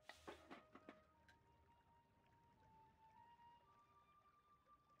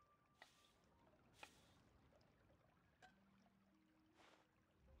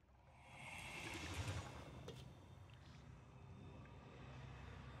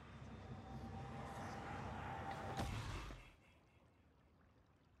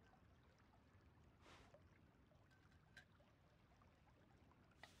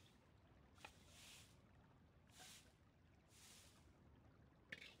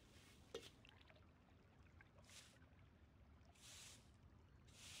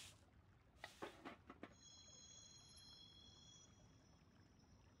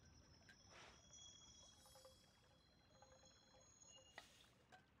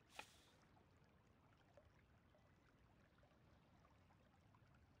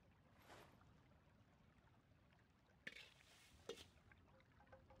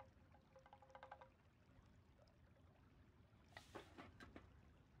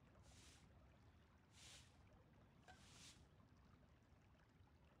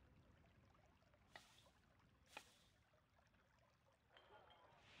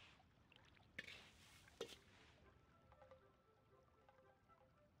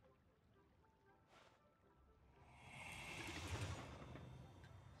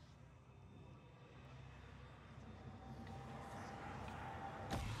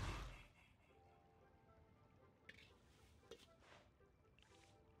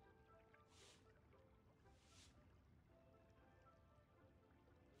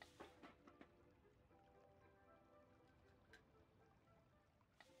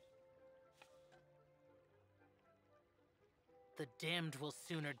 The damned will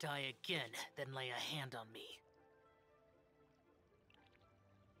sooner die again than lay a hand on me.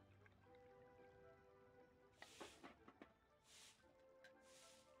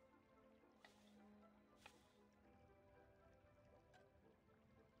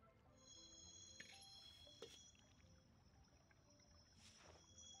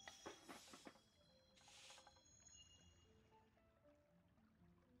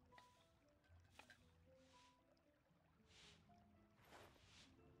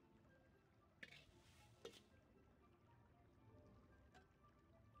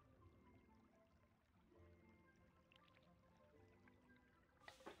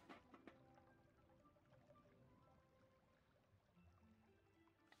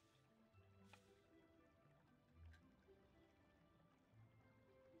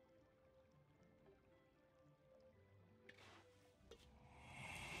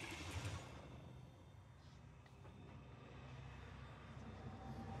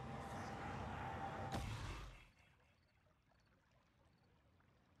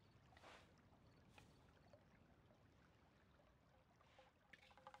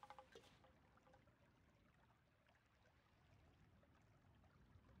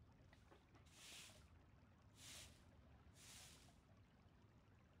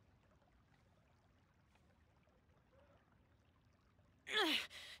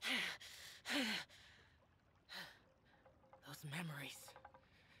 Those memories.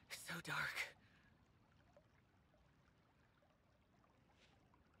 So dark.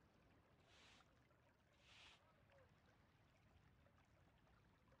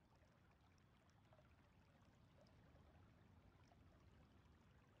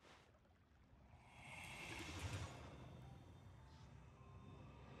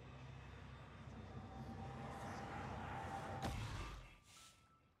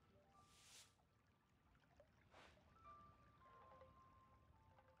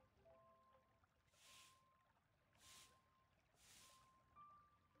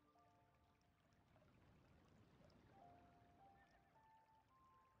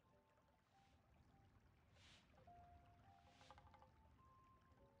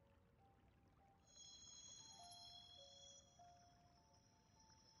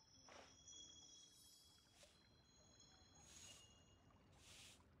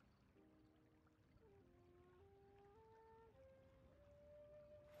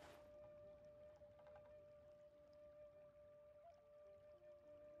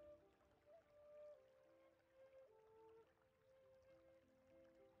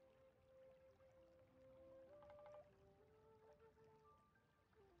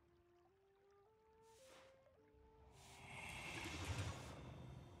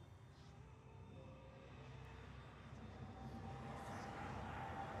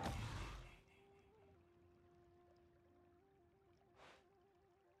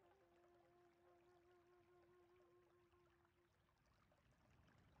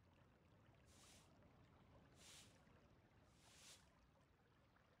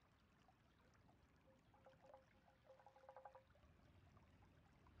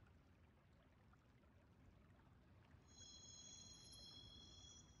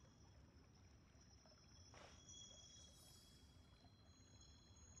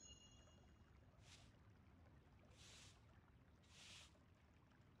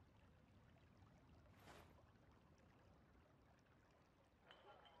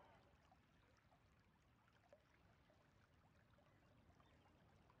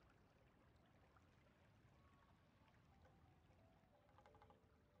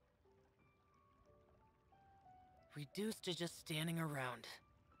 Reduced to just standing around.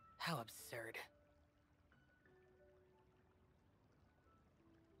 How absurd.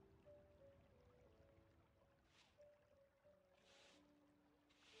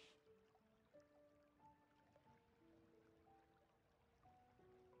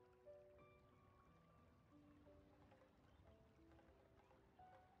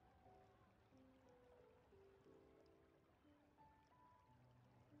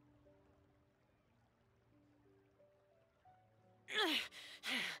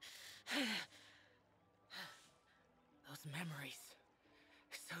 Those memories.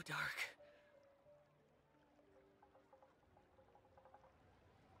 So dark.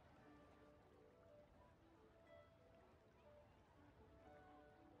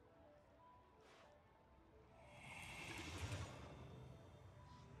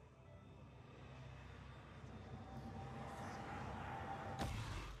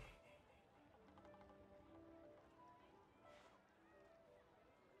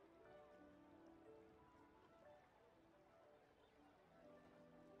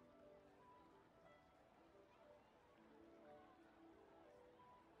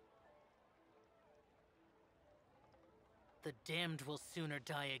 The damned will sooner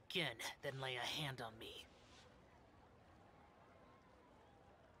die again than lay a hand on me.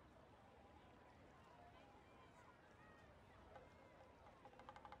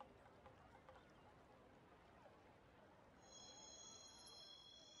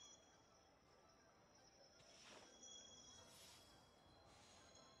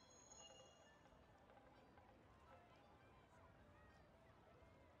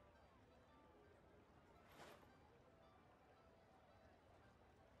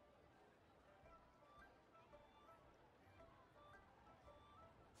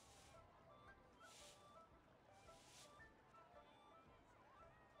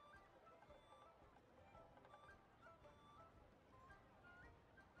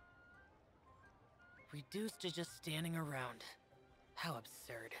 Reduced to just standing around. How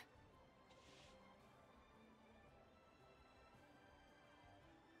absurd.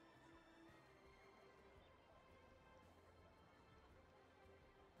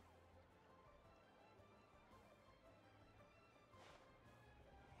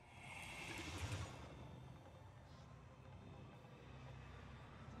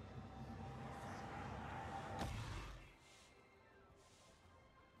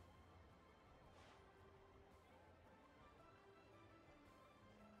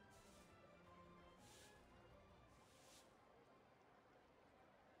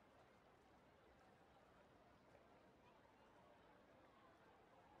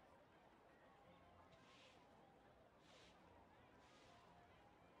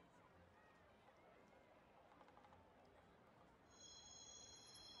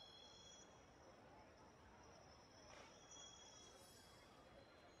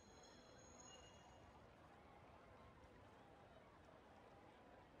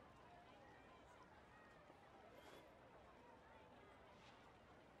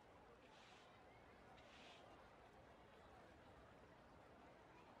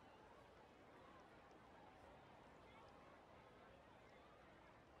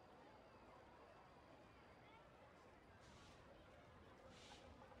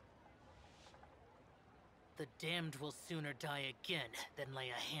 The damned will sooner die again than lay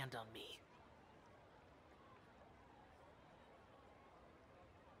a hand on me.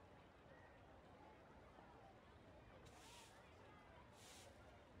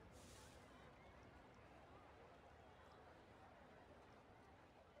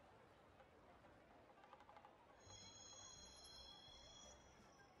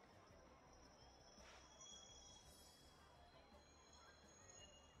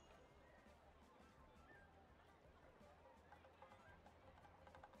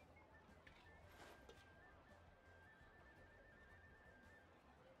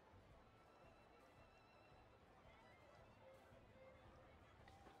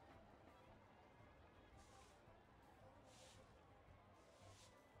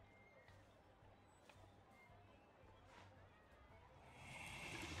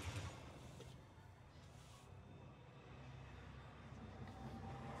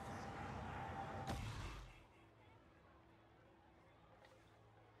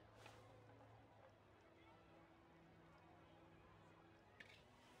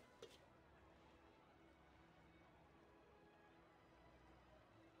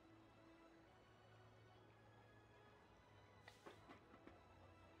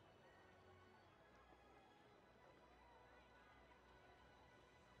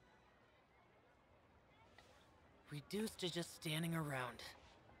 Reduced to just standing around.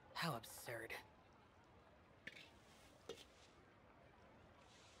 How absurd.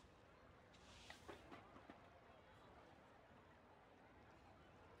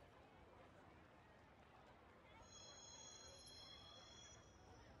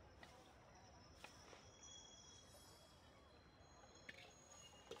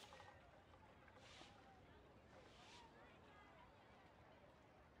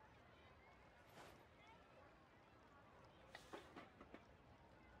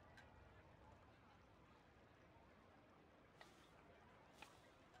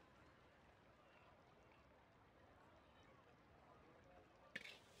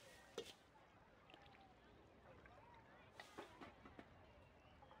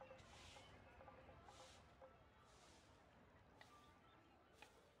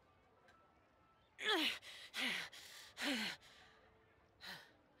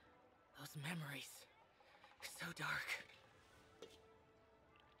 Those memories. So dark.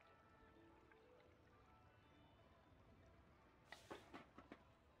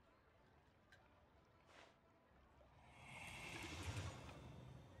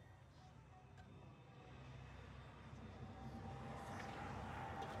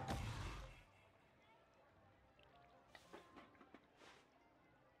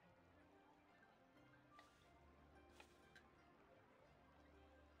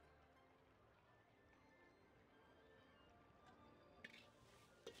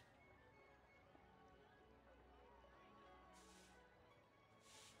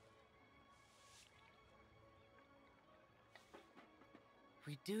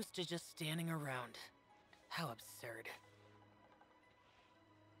 Reduced to just standing around. How absurd.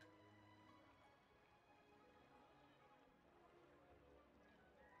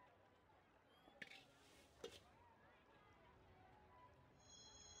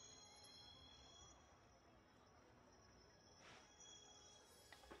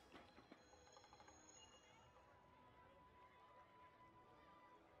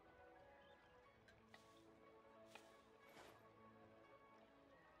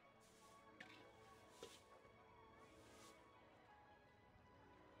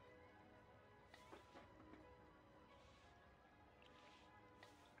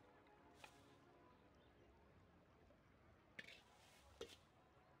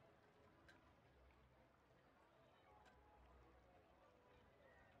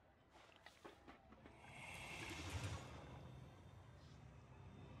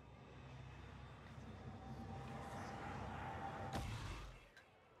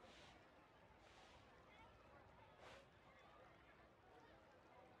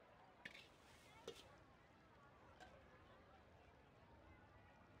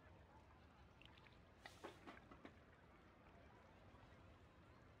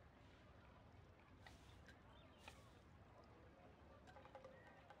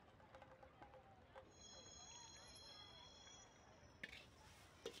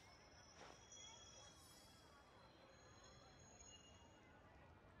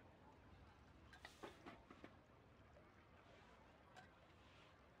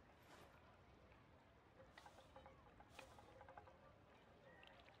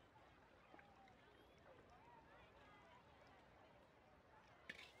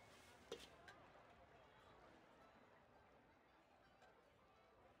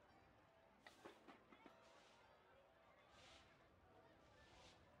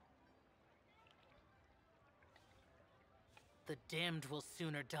 The damned will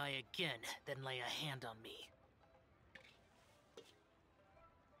sooner die again than lay a hand on me.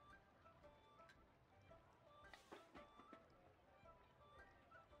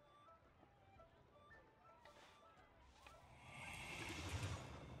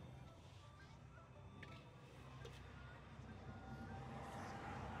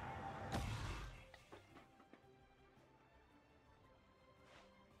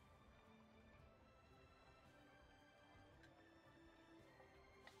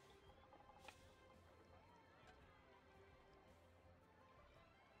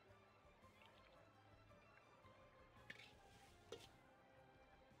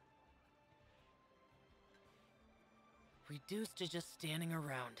 Reduced to just standing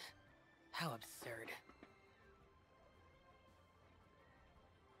around. How absurd.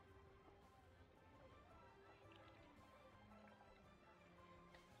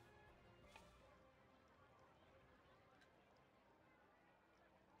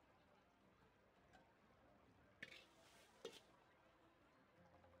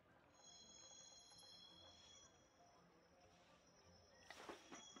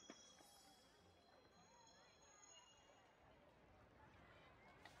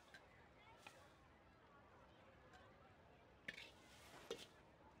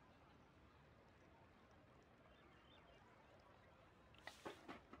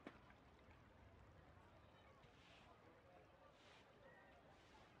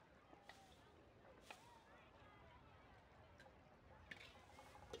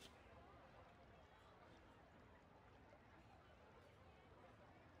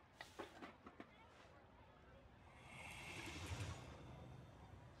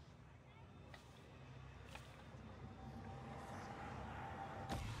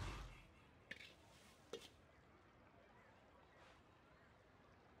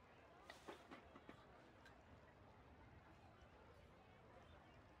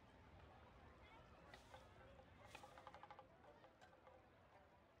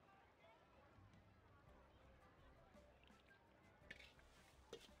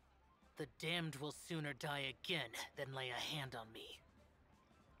 The damned will sooner die again than lay a hand on me.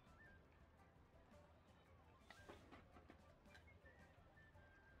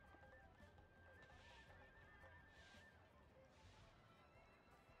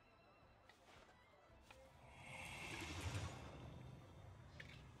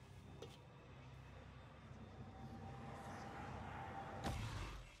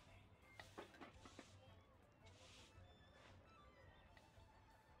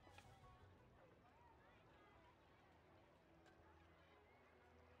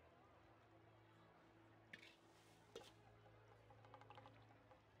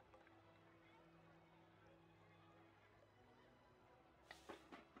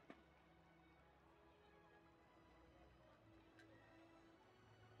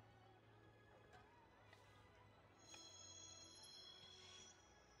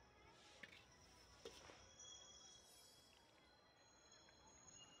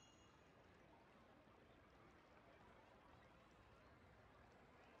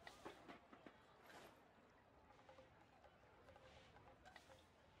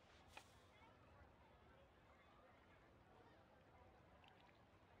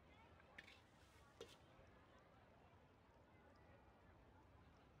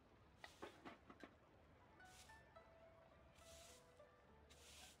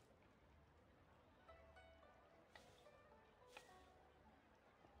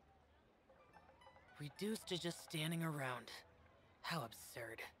 Reduced to just standing around. How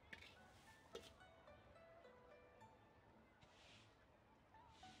absurd.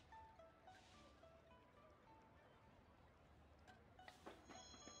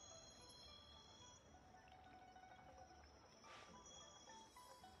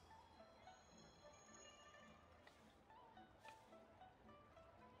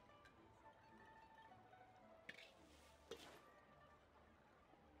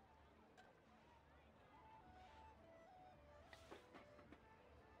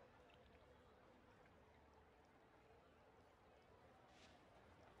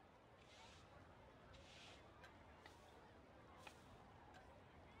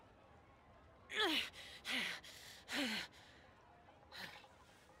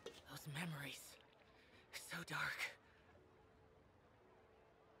 Those memories. So dark.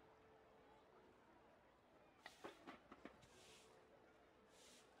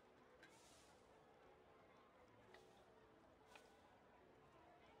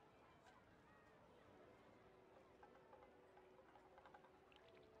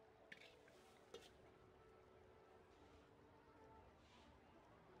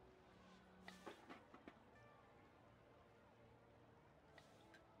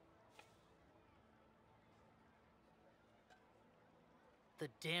 The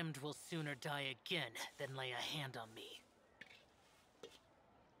damned will sooner die again than lay a hand on me.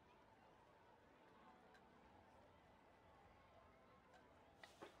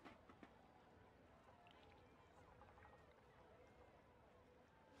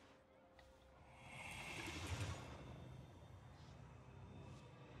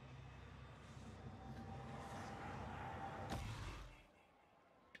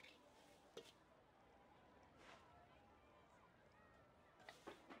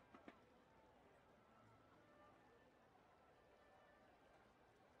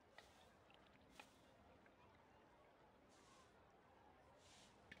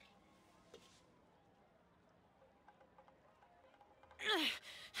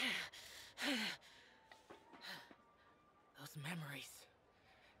 Those memories.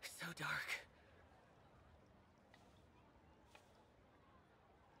 So dark.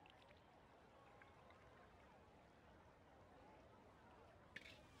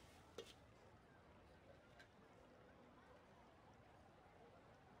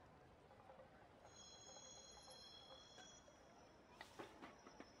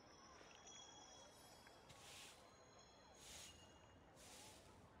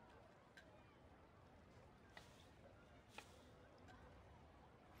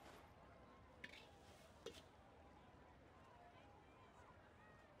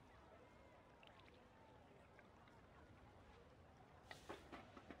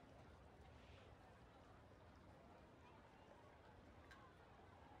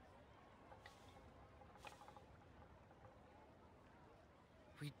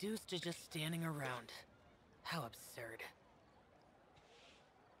 Reduced to just standing around. How absurd.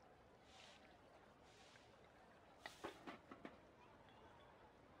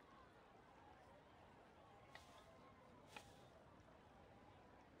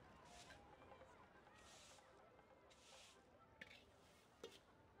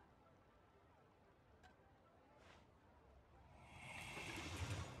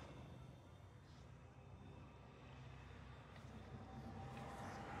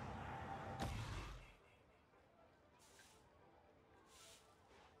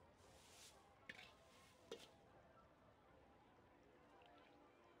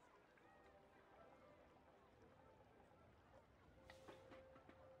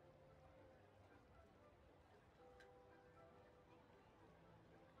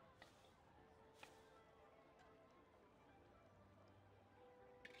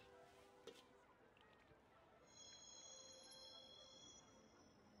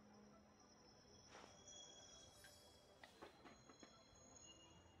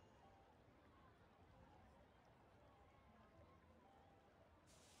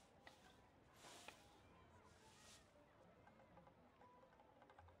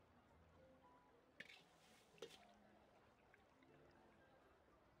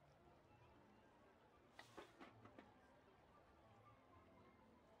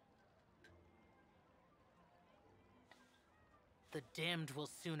 The damned will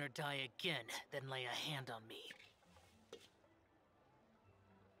sooner die again than lay a hand on me.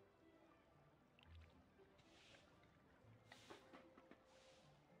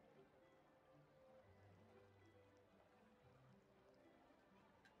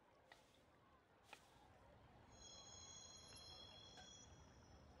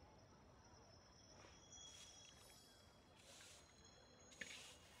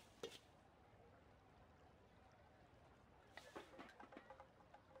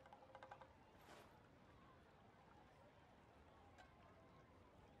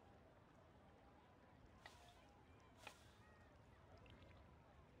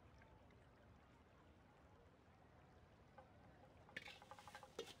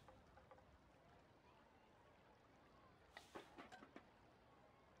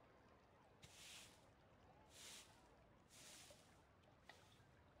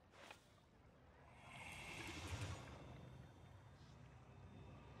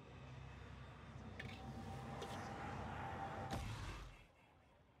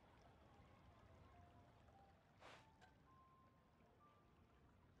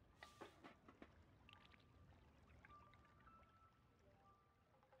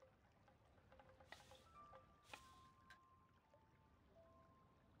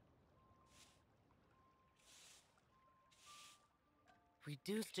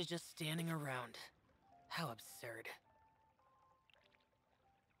 Reduced to just standing around. How absurd.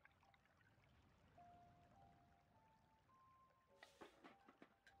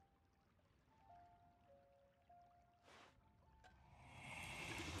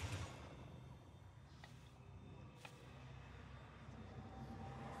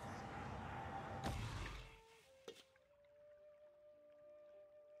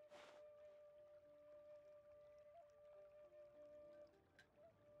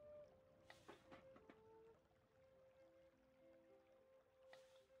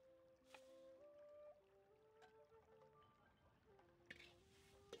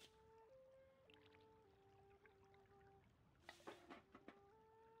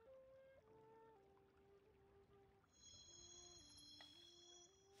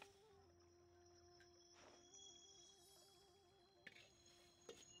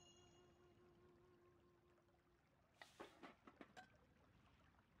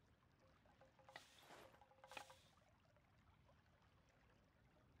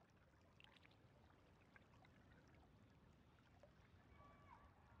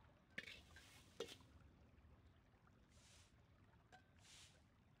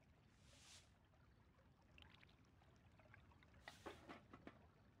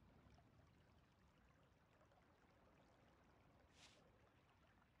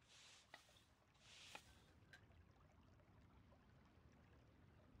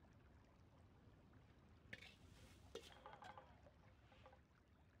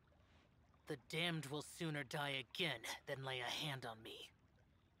 The damned will sooner die again than lay a hand on me.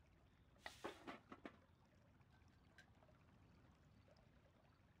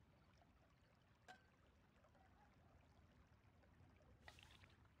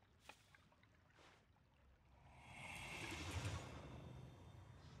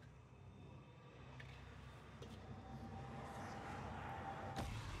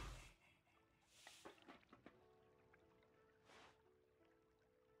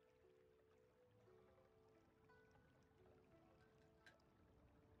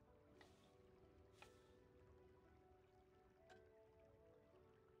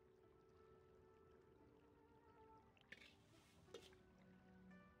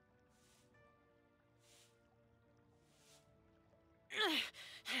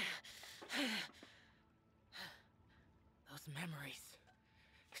 Those memories.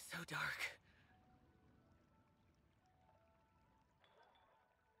 So dark.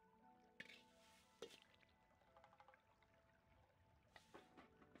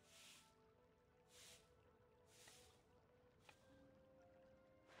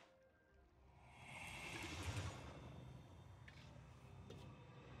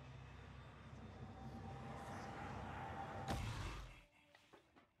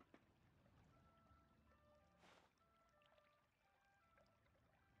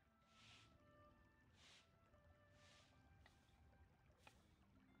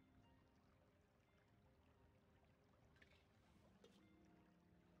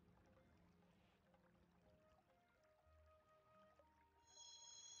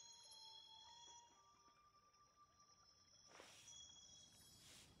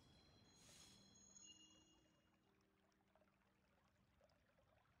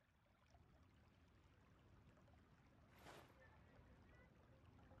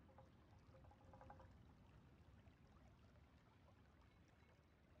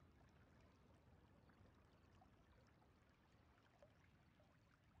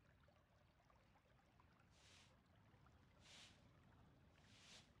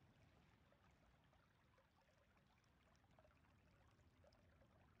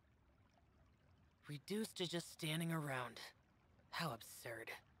 Reduced to just standing around. How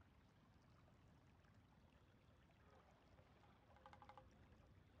absurd.